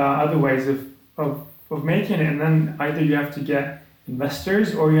to go about other ways of making it, and then either you have to get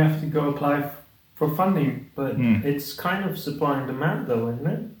investors or you have to go apply for funding. But it's kind of supply and demand, though, isn't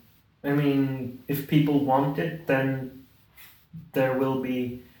it? I mean, if people want it, then there will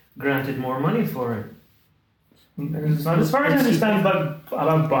be granted more money for it. As far as I understand about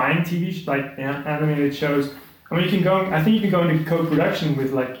buying TV animated shows, I mean, I think you can go into co-production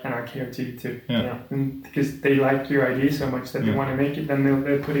with like NRK or TV2. Yeah. And because they like your idea so much that they want to make it, then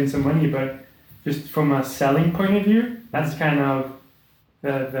they'll put in some money. But just from a selling point of view, that's kind of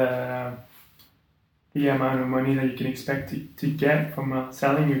the amount of money that you can expect to get from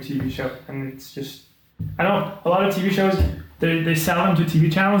selling your TV show. And it's just, I know a lot of TV shows, they sell them to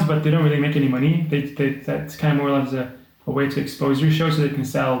TV channels, but they don't really make any money. That's kind of more or less a way to expose your show so they can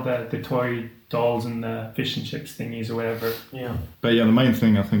sell the toy dolls and the fish and chips thingies or whatever. Yeah. But yeah, the main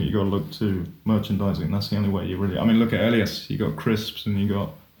thing I think you got to look to merchandising. That's the only way you really. I mean, look at Elias. You got crisps and you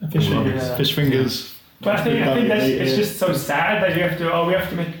got Fish fingers. Fish fingers. But I think it's just so sad that we have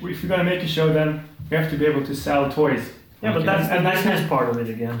to make. If we're gonna make a show, then we have to be able to sell toys. Yeah, but that's the business part of it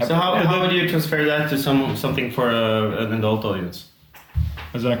again. So how would you transfer that to something for an adult audience?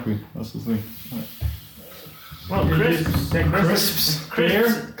 Exactly. That's the thing. Right. Well, crisps, beer,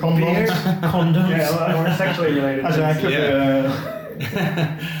 Condoms. condoms. Yeah, or sexually related.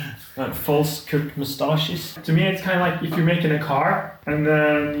 False cut moustaches. To me, it's kind of like if you're making a car, and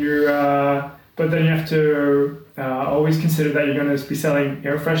then but then you have to always consider that you're going to be selling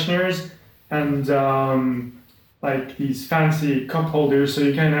air fresheners and like these fancy cup holders. So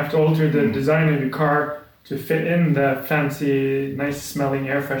you kind of have to alter the design of your car to fit in the fancy, nice-smelling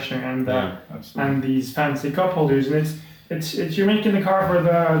air freshener and these fancy cup holders. And it's you're making the car for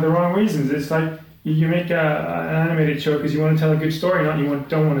the wrong reasons. It's like you make an animated show because you want to tell a good story, not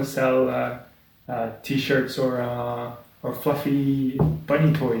don't want to sell T-shirts or fluffy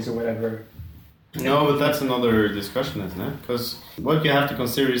bunny toys or whatever. No, but that's another discussion, isn't it? Because what you have to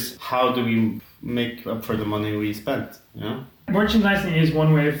consider is how do we make up for the money we spent, you know? Merchandising is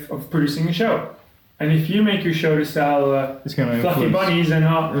one way of producing a show. And if you make your show to sell It's going to fluffy bunnies and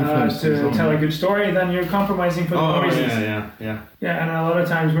not to tell a good story, then you're compromising for the wrong reasons. Yeah. Yeah, and a lot of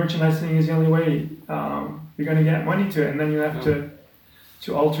times merchandising is the only way you're going to get money to it, and then you have to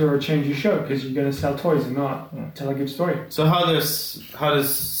alter or change your show because you're going to sell toys and not tell a good story. So how does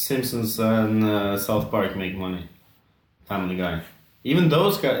Simpsons and South Park make money? Family Guy. Even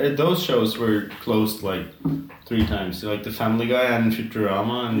those shows were closed like 3 times. Like the Family Guy and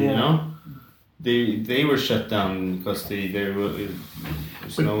Futurama, and you know. They were shut down because there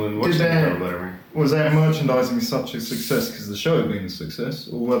was no one watching it or whatever. Was their merchandising such a success because the show had been a success,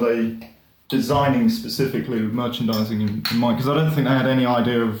 or were they designing specifically with merchandising in mind? Because I don't think they had any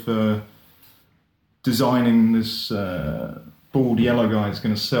idea of designing this bald yellow guy is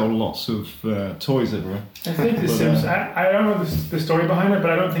going to sell lots of toys everywhere. I think the Simpsons. I don't know the story behind it,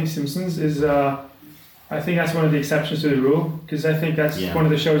 but I don't think Simpsons is. I think that's one of the exceptions to the rule, because I think that's one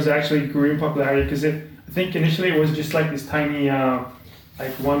of the shows that actually grew in popularity. Because I think initially it was just like this tiny,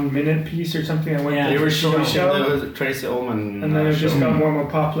 like 1 minute piece or something. That went they were showing show. Tracy Ullman, and then it just got more and more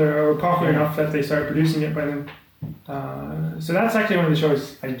popular, enough that they started producing it by then. So that's actually one of the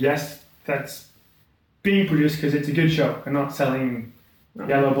shows, I guess, that's being produced because it's a good show and not selling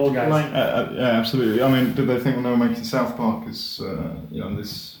yellow ball guys. Yeah, absolutely. I mean, did they think when they were making South Park is,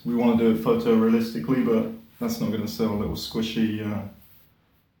 this we want to do it photorealistically, but that's not going to sell a little squishy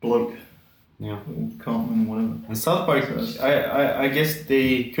bloke, little Cartman, whatever. And South Park, I guess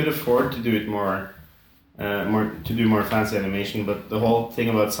they could afford to do it more fancy animation, but the whole thing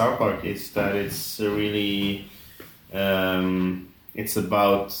about South Park is that it's really, it's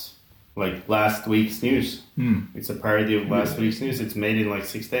about like last week's news. It's a parody of last week's news. It's made in like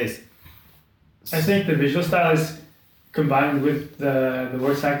 6 days. I think the visual style is combined with the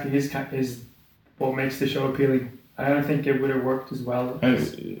voice acting is what makes the show appealing. I don't think it would have worked as well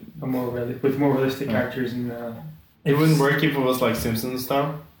as with more realistic characters. And it wouldn't work if it was like Simpsons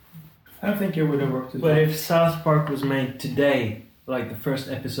style. I don't think it would have worked as well. But if South Park was made today, like the first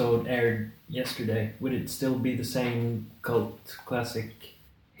episode aired yesterday, would it still be the same cult classic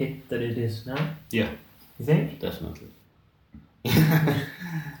hit that it is now? Yeah. You think? Definitely.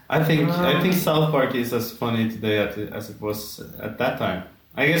 I think South Park is as funny today as it was at that time.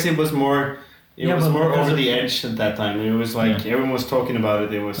 I guess it was more over the edge at that time. It was like everyone was talking about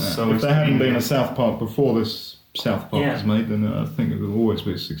it. It was so. If there hadn't been a South Park before this South Park was made, then I think it would always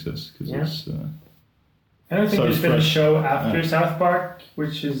be a success because it's. I don't think there's been a show after South Park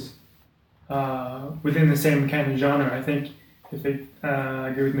which is within the same kind of genre. I think if it, I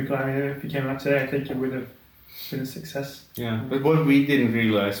agree with Nikolai, if it came out today, I think it would have been a success. Yeah, but what we didn't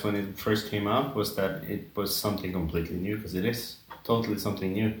realize when it first came out was that it was something completely new, because it is totally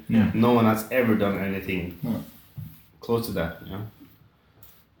something new. Yeah. No one has ever done anything close to that.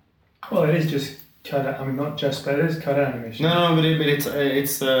 Well, it is just cut out. I mean, not just, but it is cut out animation. No, but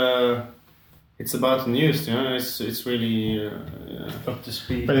it's about the news. It's really up to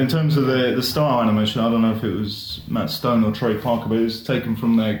speed. But in terms of the style animation, I don't know if it was Matt Stone or Trey Parker, but it was taken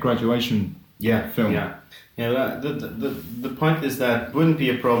from their graduation film. Yeah. The point is that it wouldn't be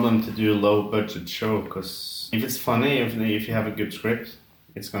a problem to do a low budget show, because if it's funny, if you have a good script,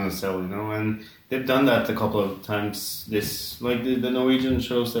 it's gonna sell, And they've done that a couple of times. This like the Norwegian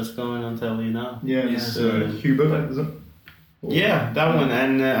shows that's going on telly now. Yeah, Hubert, is it? Yeah, that one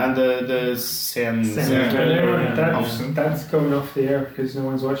and the Sen. That's going off the air because no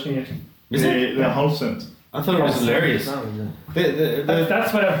one's watching it. Is it? The Halsent. I thought it was hilarious.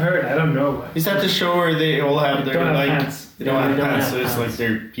 That's what I've heard. I don't know. Is that the show where they all have their pants? They don't have pants, so it's like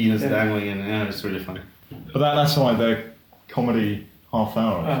their penis dangling, and it's really funny. But that's like their comedy half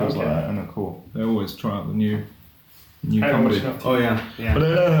hour. It feels like that, and they're cool. They always try out the new comedy. Oh yeah.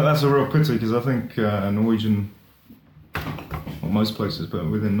 But that's a real pity because I think Norwegian. Well, most places, but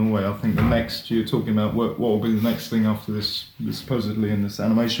within Norway, I think the next you're talking about what will be the next thing after this supposedly in this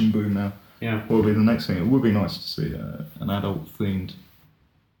animation boom now. Yeah. What will be the next thing? It would be nice to see an adult-themed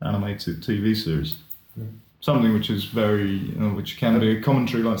animated TV series, something which is very, which can be a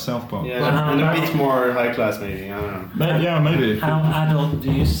commentary like South Park. Yeah, and a bit more high class, maybe. I don't know. Maybe. How adult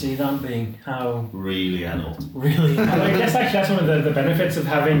do you see that being? How really adult? Really? I guess actually that's one of the benefits of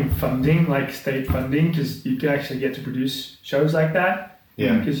having funding, like state funding, because you can actually get to produce shows like that.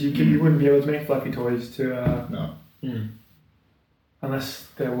 Yeah. Because you wouldn't be able to make fluffy toys to. No. Unless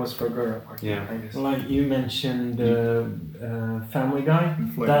there was for girl. Yeah. I guess. Like you mentioned, Family Guy.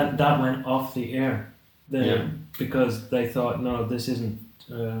 That went off the air. Because they thought, no, this isn't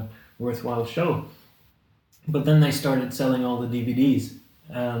a worthwhile show. But then they started selling all the DVDs,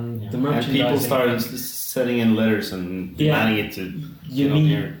 and the And merchandising. people started setting in letters and demanding it to. You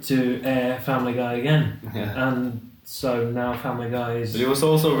need to air Family Guy again, Yeah. and so now Family Guy is. But it was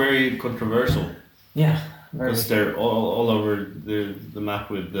also very controversial Yeah, very because they're all over the map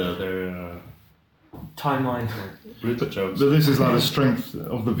with their timeline. brutal jokes. But this is like the strength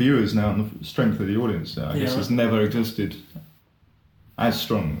of the viewers now and the strength of the audience. I guess it's never existed as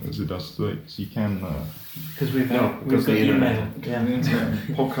strong as it does today. Because you can. Because we've got the email. The Yeah. internet,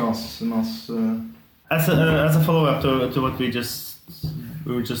 podcasts and us. As a follow up to what we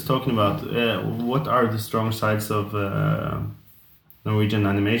were just talking about, what are the strong sides of Norwegian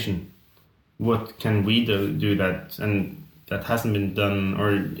animation? What can we do that hasn't been done or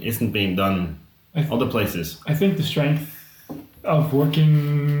isn't being done other places? I think the strength of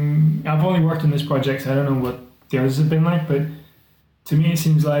working. I've only worked on this project, so I don't know what the others have been like, but to me it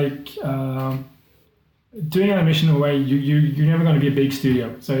seems like doing animation in a way you're never going to be a big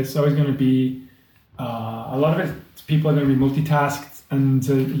studio, so it's always going to be a lot of it. People are going to be multitasked, and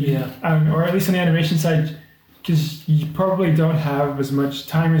or at least on the animation side, because you probably don't have as much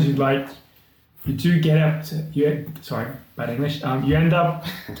time as you'd like. You do get up to sorry, bad English. You end up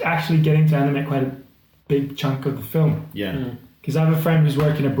actually getting to animate quite a big chunk of the film. Yeah. Because I have a friend who's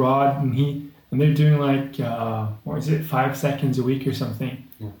working abroad, and they're doing like 5 seconds a week or something.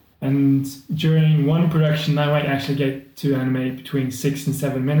 Yeah. And during one production, I might actually get to animate between 6 and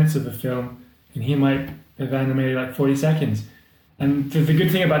 7 minutes of a film, and he might have animated like 40 seconds. And the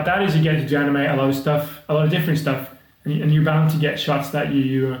good thing about that is you get to animate a lot of stuff, a lot of different stuff, and you're bound to get shots that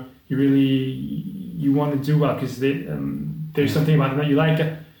you really want to do well, because there's something about them that you like.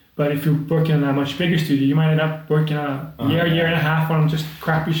 But if you're working on a much bigger studio, you might end up working a year and a half on just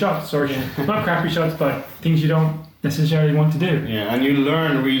crappy shots, or not crappy shots, but things you don't necessarily want to do. Yeah, and you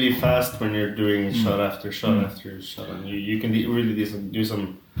learn really fast when you're doing shot after shot after shot, and you can really do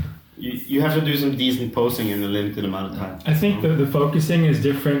some. You have to do some decent posing in a limited amount of time. I think the focusing is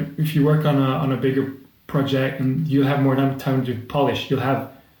different. If you work on a bigger project, and you'll have more time to polish, you'll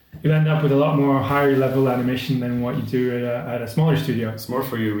end up with a lot more higher level animation than what you do at a smaller studio. It's more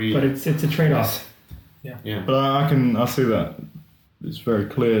for you, really. But it's a trade-off. Yeah. But I see that it's very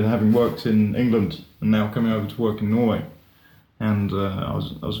clear, having worked in England and now coming over to work in Norway, and I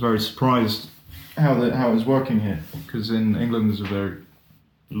was very surprised how it was working here, because in England there's a very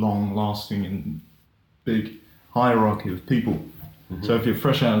long-lasting and big hierarchy of people. Mm-hmm. So if you're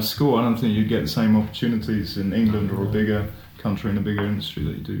fresh out of school, I don't think you'd get the same opportunities in England or a bigger country in a bigger industry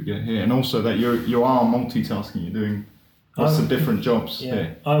that you do get here, and also that you are multitasking. You're doing lots of different jobs.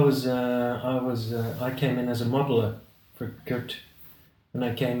 Here. I came in as a modeler for Kurt, and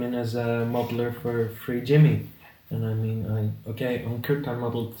I came in as a modeler for Free Jimmy, and I mean on Kurt I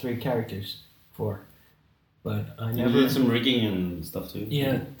modeled 3 characters, 4, but I never did some rigging and stuff too.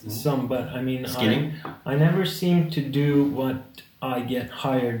 Yeah, some, but I mean skinning. I never seem to do what I get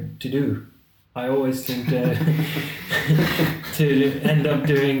hired to do. I always seem to end up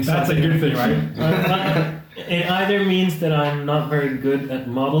doing something. That's a good thing, right? It either means that I'm not very good at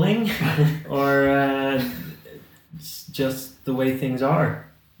modeling, or it's just the way things are.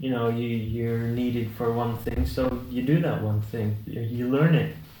 You know, you're needed for one thing, so you do that one thing. You learn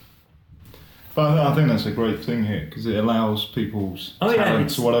it. But I think that's a great thing here, because it allows people's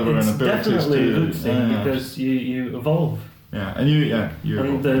talents, whatever, and abilities to. It's definitely a good thing, because you evolve. Yeah, and you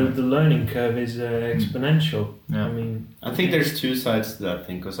the learning curve is exponential. Yeah. I think there's 2 sides to that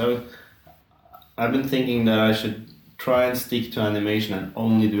thing, because I've been thinking that I should try and stick to animation and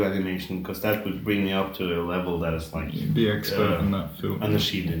only do animation, because that would bring me up to a level that is like be expert in that field,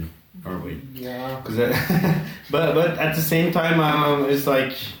 unachieved in Norway. Yeah. But at the same time, it's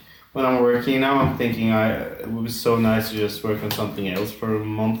like when I'm working now, I'm thinking it would be so nice to just work on something else for a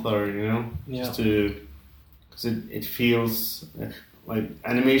month, or just to. Because it feels like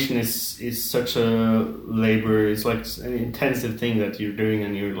animation is such a labor. It's like an intensive thing that you're doing,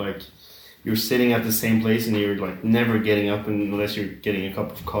 and you're sitting at the same place, and you're like never getting up unless you're getting a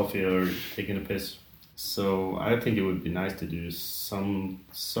cup of coffee or taking a piss. So I think it would be nice to do some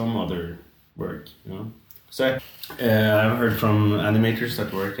other work, So I've heard from animators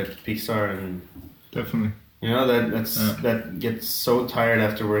that work at Pixar, and definitely. That gets so tired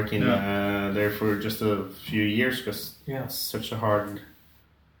after working there for just a few years, because it's such a hard.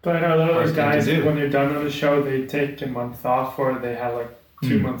 But I know a lot of those guys, do. when they're done on the show, they take a month off, or they have like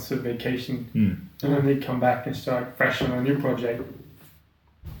 2 months of vacation, and then they come back and start fresh on a new project.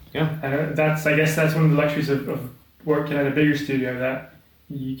 Yeah, and I guess that's one of the luxuries of working at a bigger studio, that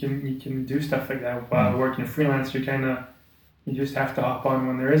you can do stuff like that while working freelance. You just have to hop on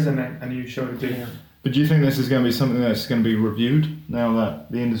when there is a new show to do. But do you think this is going to be something that's going to be reviewed now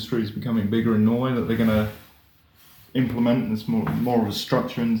that the industry is becoming bigger in Norway, that they're going to implement this more of a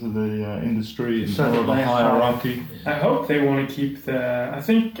structure into the industry and more of a hierarchy? I hope they want to keep I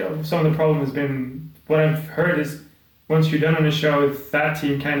think some of the problem has been, what I've heard is, once you're done on a show, that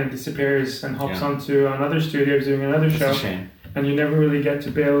team kind of disappears and hops onto another studio doing another show. It's a shame. And you never really get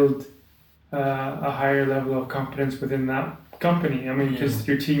to build a higher level of competence within that company. I mean, because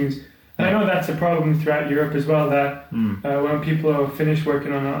your teams... And I know that's a problem throughout Europe as well, that when people are finished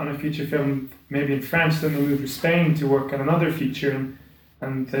working on a feature film, maybe in France, then they move to Spain to work on another feature,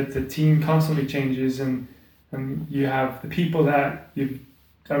 and the team constantly changes, and you have the people that you...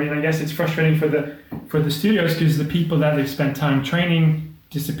 I mean, I guess it's frustrating for the studios, because the people that they've spent time training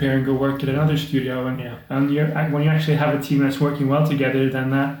disappear and go work at another studio, and when you actually have a team that's working well together, then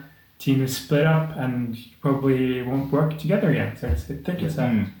that team is split up and probably won't work together yet. So I think it's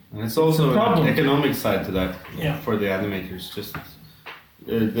that. And it's also an economic side to that for the animators. Just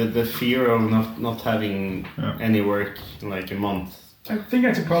the fear of not having any work in like a month. I think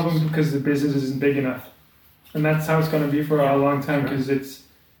that's a problem because the business isn't big enough, and that's how it's going to be for a long time. Because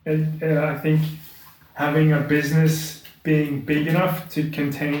I think having a business being big enough to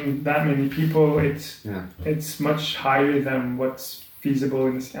contain that many people, it's much higher than what's feasible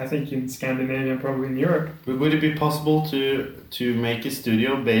I think in Scandinavia and probably in Europe. But would it be possible to make a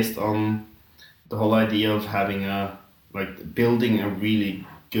studio based on the whole idea of having building a really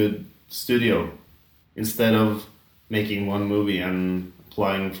good studio instead of making one movie and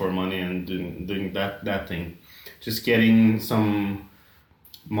applying for money and doing that thing? Just getting some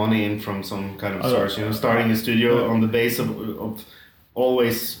money in from some kind of source, starting a studio on the base of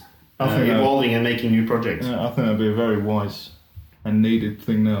always evolving and making new projects. Yeah, I think that'd be a very wise and needed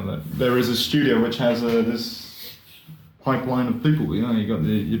thing now, that there is a studio which has this pipeline of people. You got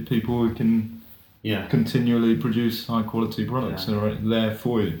your people who can continually produce high quality products that are there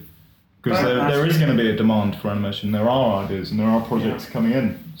for you. Because there is going to be a demand for animation. There are ideas and there are projects coming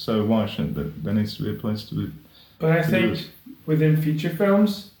in. So why shouldn't there needs to be a place to be? But I think within feature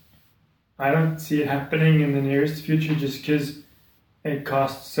films, I don't see it happening in the nearest future, just because it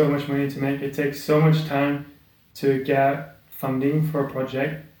costs so much money to make. It takes so much time to get funding for a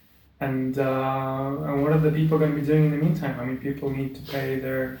project, and what are the people going to be doing in the meantime? I mean, people need to pay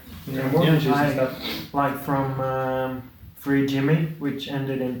their mortgages and stuff. Like from Free Jimmy, which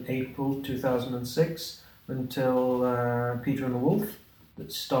ended in April 2006, until Peter and the Wolf,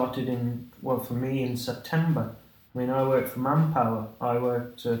 that started for me in September. I mean, I worked for Manpower. I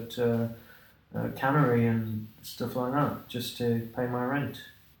worked at Cannery and stuff like that, just to pay my rent,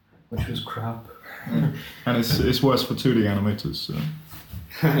 which was crap. And it's worse for 2D animators. So.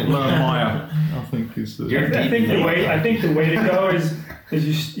 Maya, I think is. I think the way to go is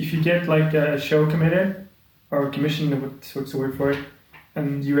if you get like a show committed or commissioned, what's the word for it,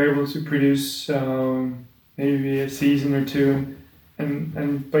 and you're able to produce maybe a season or two,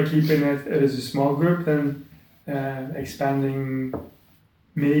 and by keeping it as a small group, then expanding,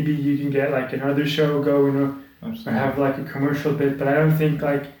 maybe you can get like another show going, or have like a commercial bit. But I don't think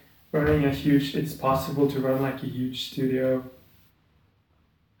like running it's possible to run like a huge studio.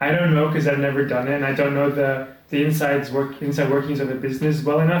 I don't know, because I've never done it and I don't know the inside workings of a business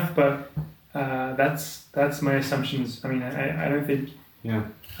well enough, but that's my assumptions. I mean, I don't think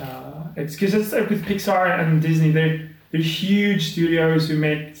it's because it's like with Pixar and Disney, they're huge studios who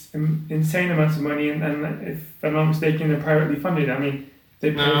make insane amounts of money, and if I'm not mistaken, they're privately funded. I mean,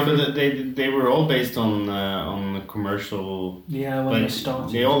 they were all based on commercial. Yeah, when they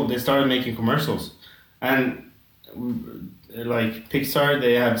started, they started making commercials, and like Pixar,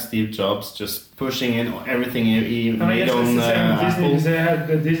 they had Steve Jobs just pushing in everything he made on Apple. Disney, because they had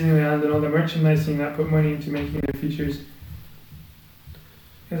the Disneyland and all the merchandising that put money into making their features.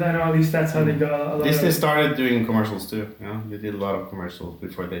 Because I know at least that's how they got a lot. Disney started doing commercials too. They did a lot of commercials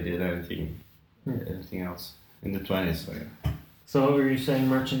before they did anything else in the 20s. So, So are you saying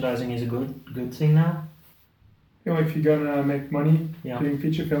merchandising is a good thing now? If you're gonna make money doing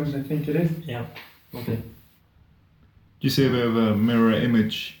feature films, I think it is. Yeah. Okay. Do you see a bit of a mirror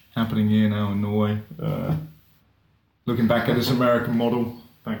image happening here now in Norway? Looking back at this American model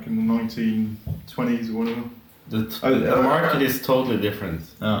back in the 1920s or whatever. The market is totally different,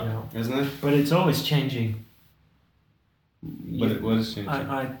 isn't it? But it's always changing. What is changing?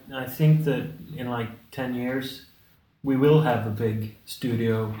 I think that in like 10 years, we will have a big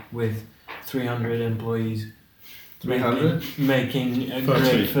studio with 300 employees. 300? Making a 30,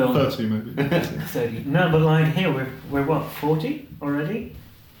 great film. 30 maybe. 30. No, but like here, we're what, 40 already?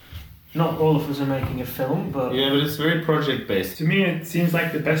 Not all of us are making a film, but... Yeah, but it's very project-based. To me, it seems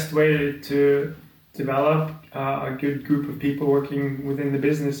like the best way to develop a good group of people working within the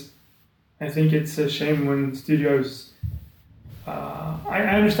business. I think it's a shame when studios. I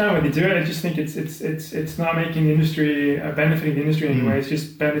understand why they do it. I just think it's not making the industry benefiting the industry anyway. It's just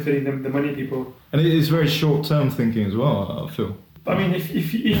benefiting the money people. And it is very short-term thinking as well, I feel. I mean,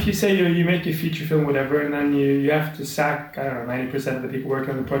 if you say you make a feature film, whatever, and then you have to sack, I don't know, 90% of the people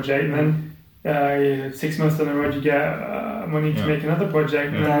working on the project, and then 6 months down the road you get money to make another project,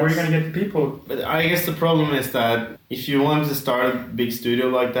 and then where are you going to get the people? But I guess the problem is that if you want to start a big studio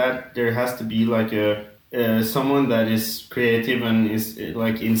like that, there has to be like someone that is creative and is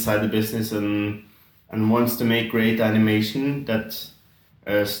like inside the business and wants to make great animation that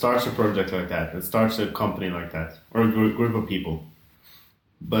starts a project like that starts a company like that, or a group of people.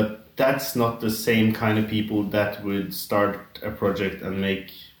 But that's not the same kind of people that would start a project and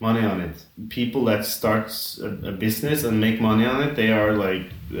make money on it. People that starts a business and make money on it, they are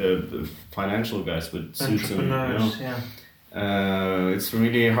like financial guys with suits and, it's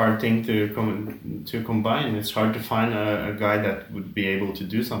really a hard thing to combine. It's hard to find a guy that would be able to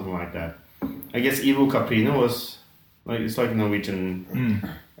do something like that. I guess Ivo Caprino was it's like a Norwegian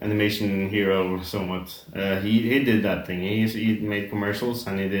animation hero somewhat. He did that thing. He made commercials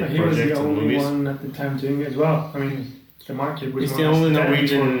and he did projects and movies. He was the only one at the time doing it as well. I mean, the market was. He's the only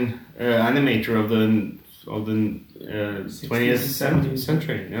Norwegian animator of the 20th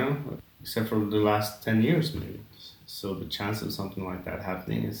century, except for the last 10 years maybe. So the chance of something like that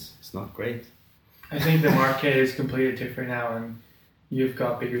happening is not great. I think the market is completely different now, and you've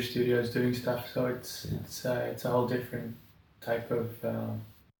got bigger studios doing stuff, so it's a whole different type of.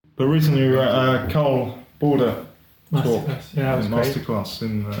 But recently we were at Carl Border talk, masterclass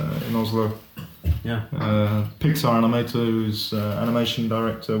in Oslo. Yeah. Pixar animator who's animation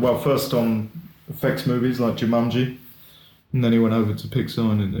director. Well, first on effects movies like Jumanji, and then he went over to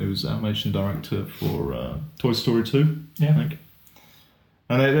Pixar and he was animation director for Toy Story 2. Yeah. I think.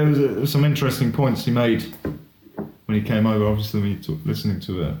 And there was some interesting points he made when he came over. Obviously, when he listening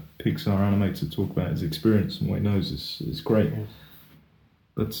to a Pixar animator talk about his experience and what he knows is great. Yes.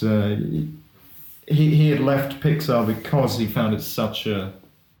 But he had left Pixar because he found it such a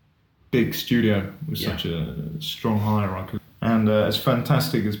big studio with such a strong hierarchy. And as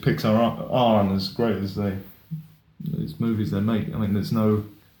fantastic as Pixar are and as great as these movies they make, I mean, there's a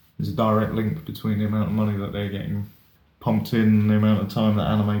direct link between the amount of money that they're getting pumped in and the amount of time that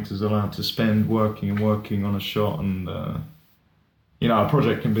animators are allowed to spend working on a shot, and a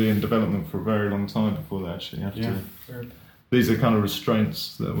project can be in development for a very long time before they actually have to. These are kind of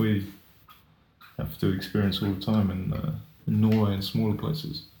restraints that we have to experience all the time in Norway and smaller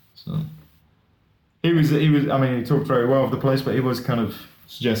places. So he was. I mean, he talked very well of the place, but he was kind of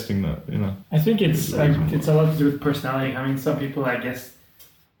suggesting that, I think it's a lot to do with personality. I mean, some people, I guess,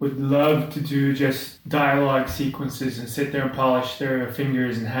 would love to do just dialogue sequences and sit there and polish their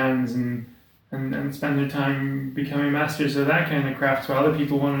fingers and hands and spend their time becoming masters of that kind of craft. So other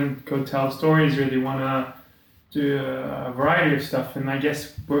people want to go tell stories, or they want to do a variety of stuff. And I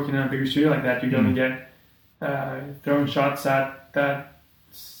guess working on a bigger studio like that, you're going to get thrown shots at that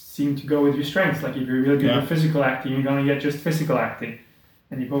seem to go with your strengths. Like if you're really good at physical acting, you're going to get just physical acting.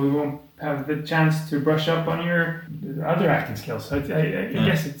 And you probably won't have the chance to brush up on your other acting skills. So I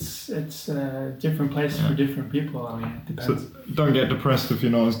guess it's a different place for different people. I mean, it depends. So don't get depressed if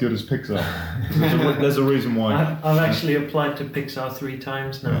you're not as good as Pixar. There's a reason why. I've actually applied to Pixar 3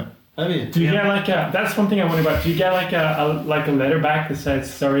 times now. I mean, do you get that's one thing I wonder about. Do you get a letter back that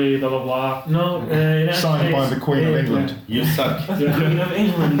says sorry, blah blah blah? No, signed by the Queen of England. You suck. The Queen of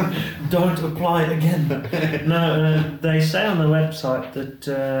England, don't apply again. No, they say on the website that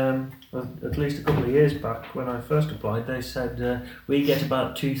at least a couple of years back when I first applied, they said we get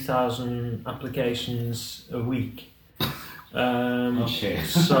about 2,000 applications a week. Okay.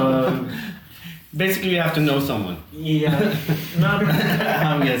 So. Basically, you have to know someone. Yeah. No,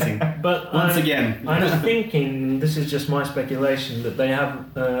 I'm guessing. But once again, I'm thinking, this is just my speculation, that they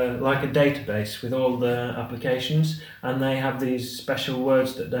have like a database with all the applications, and they have these special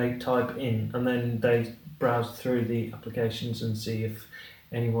words that they type in, and then they browse through the applications and see if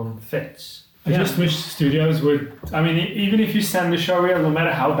anyone fits. I just wish studios would. I mean, even if you send the show reel, no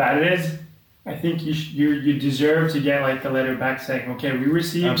matter how bad it is, I think you deserve to get like a letter back saying, okay, we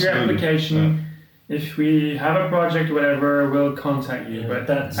received your application. Yeah. If we have a project or whatever, we'll contact you. But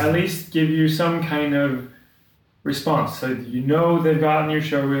at least give you some kind of response, so you know they've gotten your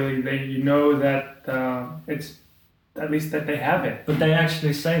show reel. You know that it's at least that they have it. But they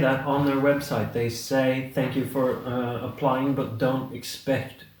actually say that on their website. They say thank you for applying, but don't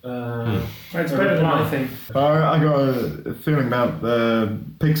expect It's better than nothing. I got a feeling about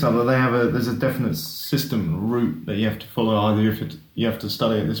Pixar that there's a definite system route that you have to follow. Either you have to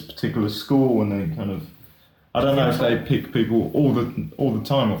study at this particular school, and they kind of, I don't know if they pick people all the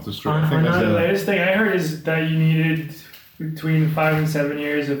time off the street. I think the latest thing I heard is that you needed between 5 and 7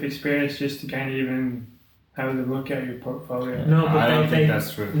 years of experience just to kind of even have them look at your portfolio. No, but I don't think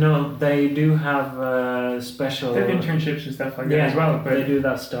that's true. No, they do have special. They have internships and stuff like that as well. But they do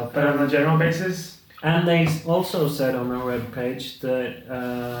that stuff. But on a general basis. And they also said on their webpage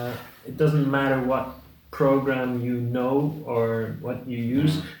that it doesn't matter what program you know or what you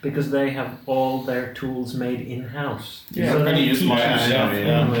use, because they have all their tools made in-house. Yeah, so they use my to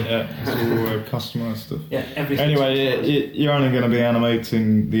customized stuff. Yeah, everything. Anyway, you're only going to be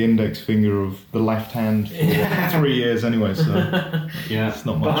animating the index finger of the left hand for 3 years anyway, so it's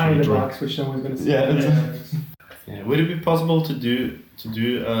not much behind of a the draw. box, which no one's going to see. Yeah. Would it be possible to do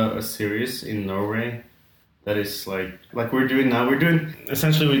a series in Norway that is like we're doing now? We're doing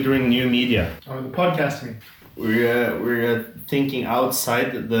new media. Oh, the podcasting. We're thinking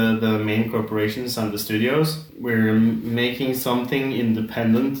outside the main corporations and the studios. We're making something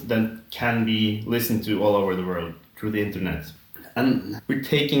independent that can be listened to all over the world through the internet. And we're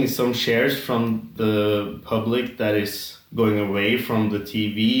taking some shares from the public that is going away from the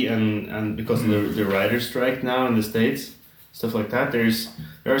TV and because of the writer's strike now in the States, stuff like that. There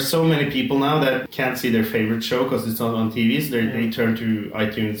are so many people now that can't see their favorite show because it's not on TV, so they turn to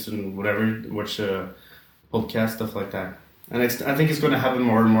iTunes and whatever, watch podcast, stuff like that. And I think it's going to happen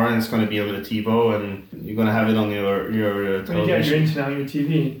more and more, and it's going to be over the TiVo, and you're going to have it on your television. When you get your internet on your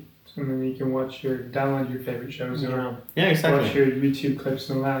TV, and then you can download your favorite shows or exactly. watch your YouTube clips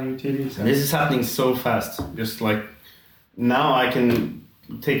and all that on your TV. So. This is happening so fast. Just like now I can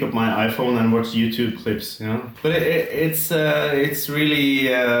take up my iPhone and watch YouTube clips, But it's really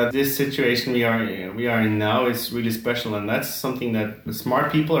this situation we are in now is really special, and that's something that the smart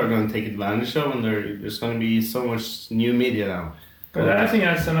people are going to take advantage of, and there's going to be so much new media now. But I think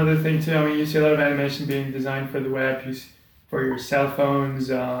that's another thing too. I mean, you see a lot of animation being designed for the web, for your cell phones,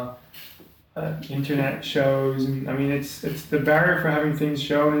 internet shows, and I mean, it's the barrier for having things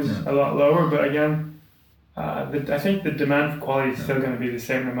shown is a lot lower. But again. I think the demand for quality is still going to be the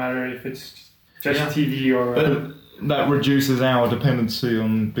same no matter if it's just TV or... But that reduces our dependency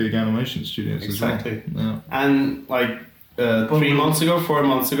on big animation studios exactly. as well. Yeah. And 4 months ago,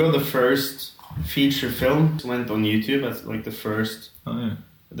 the first feature film went on YouTube as like the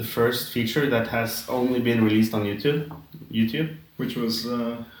first feature that has only been released on YouTube. Which was...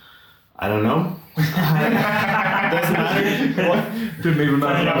 I don't know. Doesn't matter. Didn't even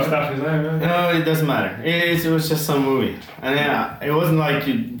know. No, it doesn't matter. It was just some movie, and it wasn't like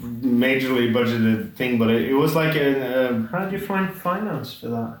a majorly budgeted thing, but it was like a. How do you find finance for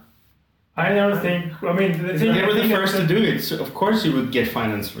that? I don't think. I mean, they were the first to do it. So of course, you would get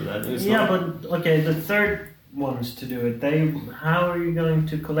finance for that. But okay, the third ones to do it. How are you going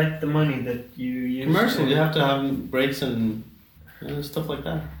to collect the money that you use? Commercial. You have to have breaks and stuff like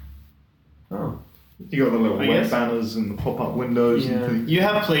that. Oh. You got the little web banners and the pop-up windows and things. You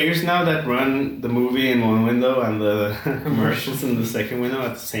have players now that run the movie in one window and the commercials in the second window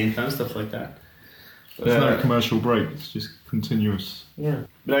at the same time, stuff like that. There's no commercial break, it's just continuous. Yeah.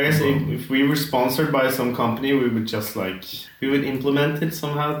 But I guess if we were sponsored by some company, we would just we would implement it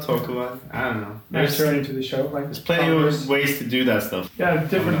somehow, talk about it. I don't know. There's into the show. There's plenty of ways to do that stuff. Yeah,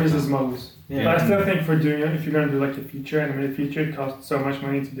 different business models. Yeah. But I still think for doing it, if you're going to do like a feature, animated feature, it costs so much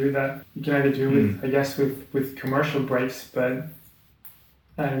money to do that. You can either do it, with commercial breaks, but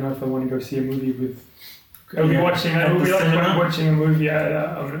I don't know if I want to go see a movie with. I'll be watching a movie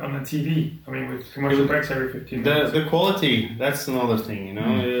on a TV. I mean, with commercial breaks every 15 minutes. The quality, that's another thing, the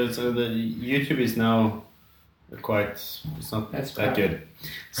YouTube is now it's not that good.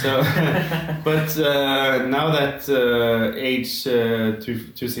 So, but now that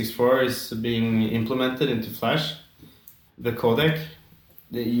H264 is being implemented into Flash, the codec,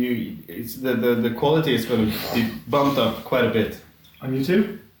 the quality is going to be bumped up quite a bit. On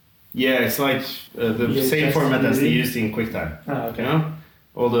YouTube? Yeah, it's like the same format as they used in QuickTime. Oh, okay.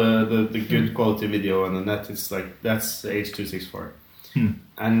 All the good quality video on the net, it's like that's H264.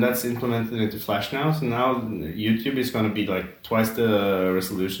 And that's implemented into Flash now. So now YouTube is going to be like twice the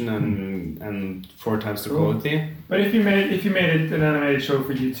resolution and 4 times the quality. But if you made an animated show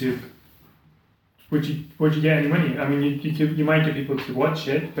for YouTube, would you get any money? I mean, you might get people to watch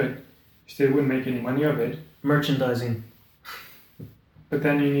it, but you still wouldn't make any money of it. Merchandising. But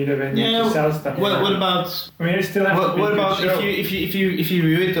then you need a venue to sell stuff. What about? I mean, it still has to be What a good about show. if you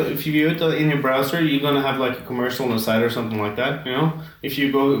view it in your browser, you're gonna have like a commercial on the side or something like that. You know, if you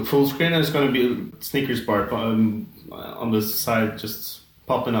go full screen, there's gonna be a Snickers bar on the side just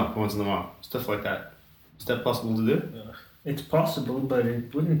popping up once in a while, stuff like that. Is that possible to do? It's possible, but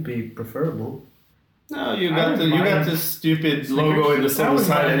it wouldn't be preferable. No, you got this stupid logo in the I wouldn't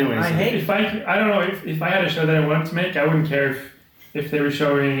side mind. anyways. I hate I don't know if I had a show that I wanted to make, I wouldn't care if they were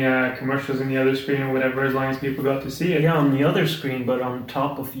showing commercials on the other screen or whatever, as long as people got to see it. Yeah, on the other screen, but on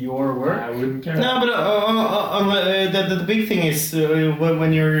top of your work. I wouldn't care. No, but the big thing is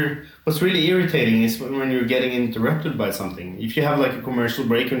when you're. What's really irritating is when you're getting interrupted by something. If you have like a commercial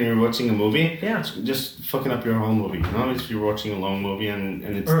break when you're watching a movie, it's just fucking up your whole movie. You know, if you're watching a long movie and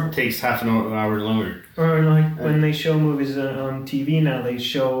it takes half an hour longer. Or like when they show movies on TV now, they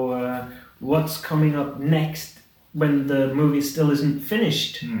show what's coming up next when the movie still isn't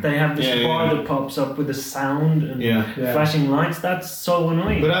finished. They have this bar that pops up with the sound and flashing lights. That's so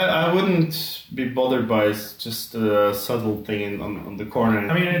annoying. But I wouldn't be bothered by just a subtle thing on the corner.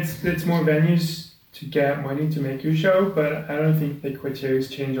 I mean, it's more venues to get money to make your show, but I don't think the criteria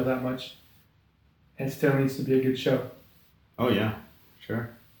change all that much. It still needs to be a good show. Oh yeah, sure.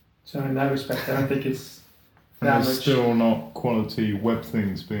 So in that respect, I don't think it's And that there's much. still not quality web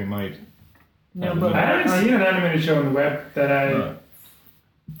things being made. Yeah, but I haven't seen an animated show on the web that I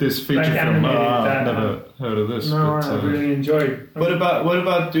This feature Like film, animated I've that, never heard of this. no, but, really enjoyed. What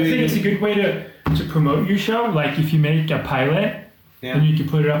about doing? I think it's a good way to promote your show. Like if you make a pilot, then you can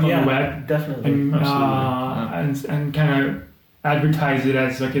put it up on the web definitely. and and kind of advertise it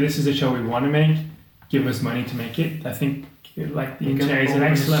as, okay, this is a show we want to make. Give us money to make it. I think like the internet is an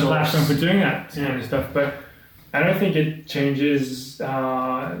excellent platform for doing that kind of stuff. But I don't think it changes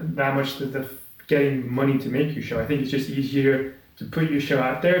that much the getting money to make your show. I think it's just easier to put your show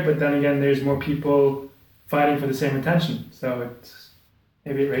out there. But then again, there's more people fighting for the same attention. So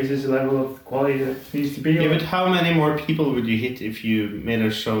maybe it raises the level of quality that it needs to be. Yeah, but how many more people would you hit if you made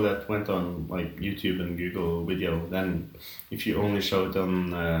a show that went on like YouTube and Google Video than if you only showed it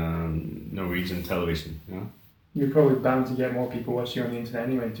on Norwegian television? You know? You're probably bound to get more people watching on the internet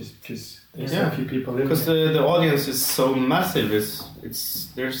anyway, just because there's so few people in because there. the audience is so massive.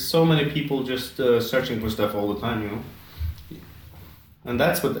 There's so many people just searching for stuff all the time, you know. And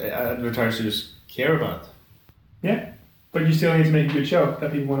that's what advertisers care about. Yeah, but you still need to make a good show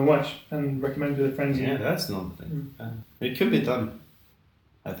that people want to watch and recommend to their friends. Yeah, that's another thing. It could be done,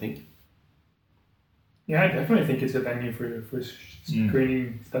 I think. Yeah, I definitely think it's a venue for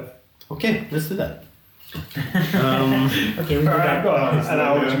screening stuff. Okay, let's do that. Okay, we All right, I've got an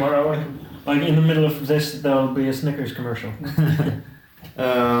hour tomorrow. Like in the middle of this, there'll be a Snickers commercial.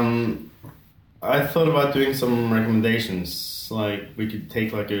 I thought about doing some recommendations. Like we could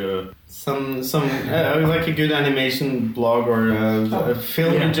take like some like a good animation blog or a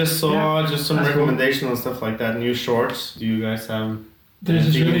film we just saw, just some recommendation and stuff like that. New shorts. Do you guys have? There's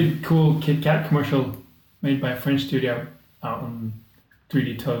this really cool Kit Kat commercial made by a French studio out on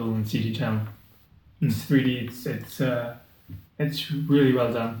 3D Total and CG Channel. It's 3D. It's really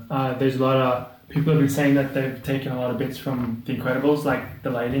well done. There's a lot of people have been saying that they've taken a lot of bits from The Incredibles, like the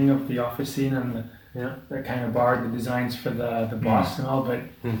lighting of the office scene and the kind of bar, the designs for the boss and all. But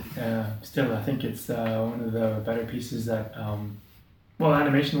still, I think it's one of the better pieces that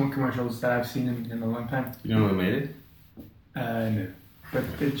animation commercials that I've seen in a long time. You know who made it? No. But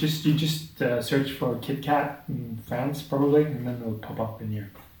you just search for Kit Kat in France probably, and then it'll pop up in your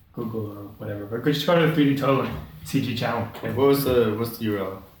Google or whatever. But just go to 3D Total and CG Channel. What's the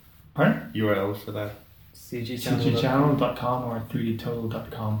URL? Pardon? URL for that? CGchannel.com or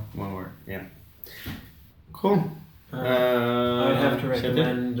 3dtotal.com. One word, yeah. Cool. I'd have to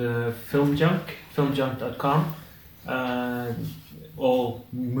recommend Film Junk, filmjunk.com. All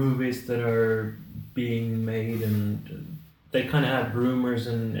movies that are being made, and they kind of have rumors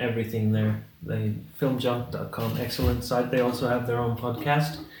and everything there. Filmjunk.com, excellent site. They also have their own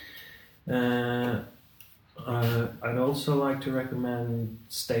podcast. I'd also like to recommend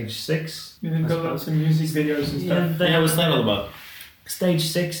Stage 6. They've got lots of music videos and stuff. What's that all about? Stage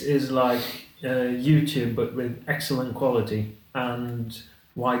 6 is like YouTube, but with excellent quality and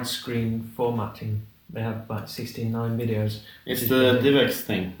widescreen formatting. They have about 16:9 videos. It's the DivX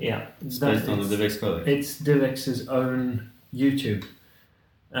thing. Yeah. It's based on the DivX codec. It's DivX's own YouTube.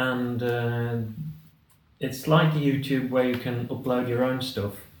 And it's like YouTube where you can upload your own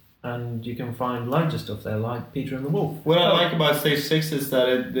stuff. and you can find larger stuff there, like Peter and the Wolf. What I like about Stage 6 is that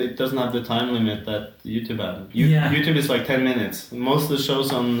it doesn't have the time limit that YouTube has. YouTube is like 10 minutes. Most of the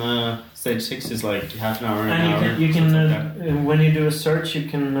shows on Stage 6 is like half an hour, an hour. And you can when you do a search, you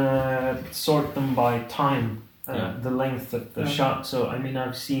can sort them by time, the length of the shot. So, I mean,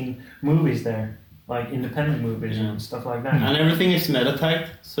 I've seen movies there, like independent movies and stuff like that. And everything is meta tagged,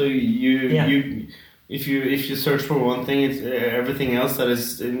 so if you search for one thing, it's everything else that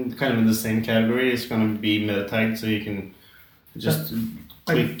is kind of in the same category is going to be meta tagged, so you can just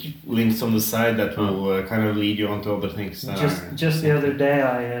click links on the side that will kind of lead you onto other things. Just the other day,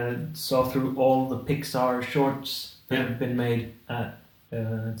 I saw through all the Pixar shorts that have been made at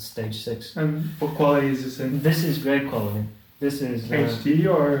Stage 6. And what quality is this in? This is great quality. This is HD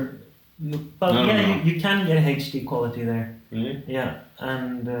or? Well, you can get HD quality there. Really? Yeah,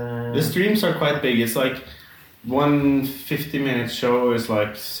 and the streams are quite big. It's like one 50-minute show is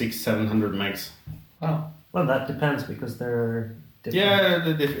like 600-700 megs. Wow. Well, that depends because they're different. Yeah,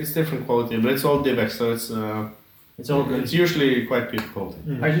 it's different quality, but it's all DivX, so it's all good. It's usually quite good quality.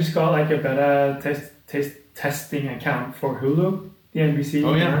 I just got like a beta testing account for Hulu, the NBC.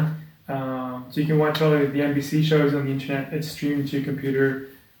 Oh yeah. So you can watch all of the NBC shows on the internet. It's streamed to your computer.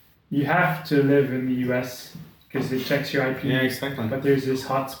 You have to live in the US because it checks your IP. Yeah, exactly. But there's this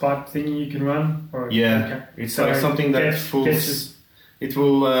hotspot thingy you can run. It's like something that fools. It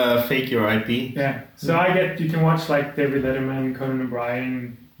will fake your IP. Yeah. So you can watch like David Letterman, Conan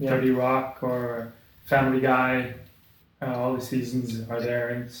O'Brien, 30 Rock, or Family Guy. All the seasons are there,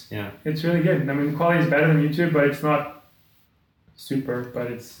 and it's really good. I mean, the quality is better than YouTube, but it's not super. But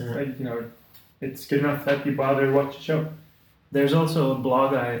it's like, it's good enough that you bother to watch the show. There's also a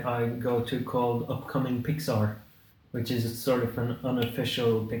blog I go to called Upcoming Pixar, which is sort of an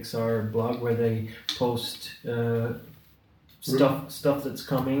unofficial Pixar blog where they post stuff that's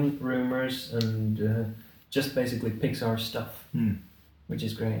coming, rumors, and just basically Pixar stuff, which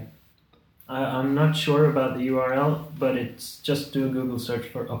is great. I'm not sure about the URL, but it's just do a Google search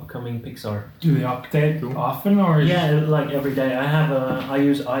for Upcoming Pixar. Do they update often, or? Yeah, like every day. I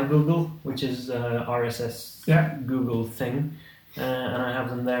use iGoogle, which is RSS Google thing, and I have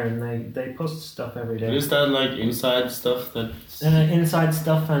them there, and they post stuff every day. Is that like inside stuff that's... inside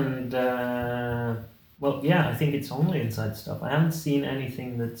stuff and... I think it's only inside stuff. I haven't seen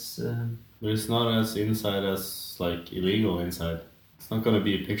anything that's... But it's not as inside as like illegal inside. It's not going to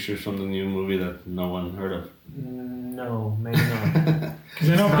be pictures from the new movie that no one heard of. No, maybe not. Because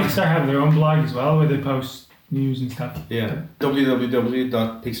I know Pixar have their own blog as well where they post news and stuff. Yeah,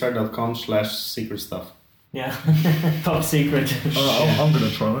 www.pixar.com/secret stuff. Yeah, top secret. I'm going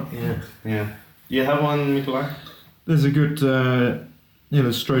to try that. Yeah. You have one, Nikolai? There's a good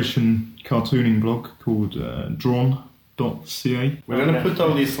illustration cartooning blog called drawn.ca. We're going to put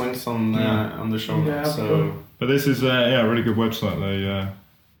all these links on the show notes. But this is a really good website. They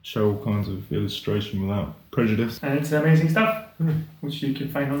show all kinds of illustration without prejudice. And it's amazing stuff, which you can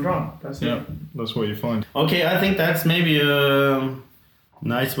find on Drawn. That's what you find. Okay, I think that's maybe a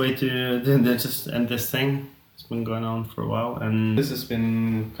nice way to just end this thing. It's been going on for a while, and this has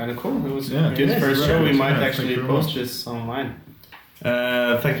been kind of cool. It was a good first show. We might actually post this online.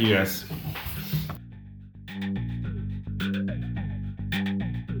 Thank you, guys.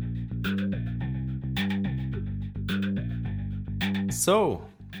 So,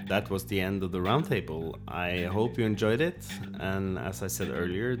 that was the end of the roundtable. I hope you enjoyed it, and as I said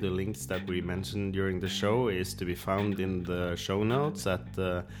earlier, the links that we mentioned during the show is to be found in the show notes at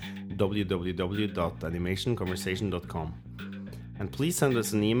www.animationconversation.com. And please send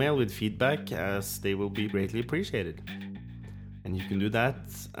us an email with feedback, as they will be greatly appreciated. And you can do that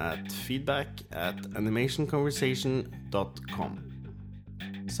at feedback@animationconversation.com.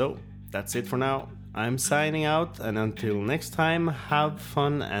 So, that's it for now. I'm signing out, and until next time, have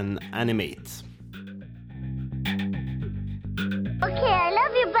fun and animate.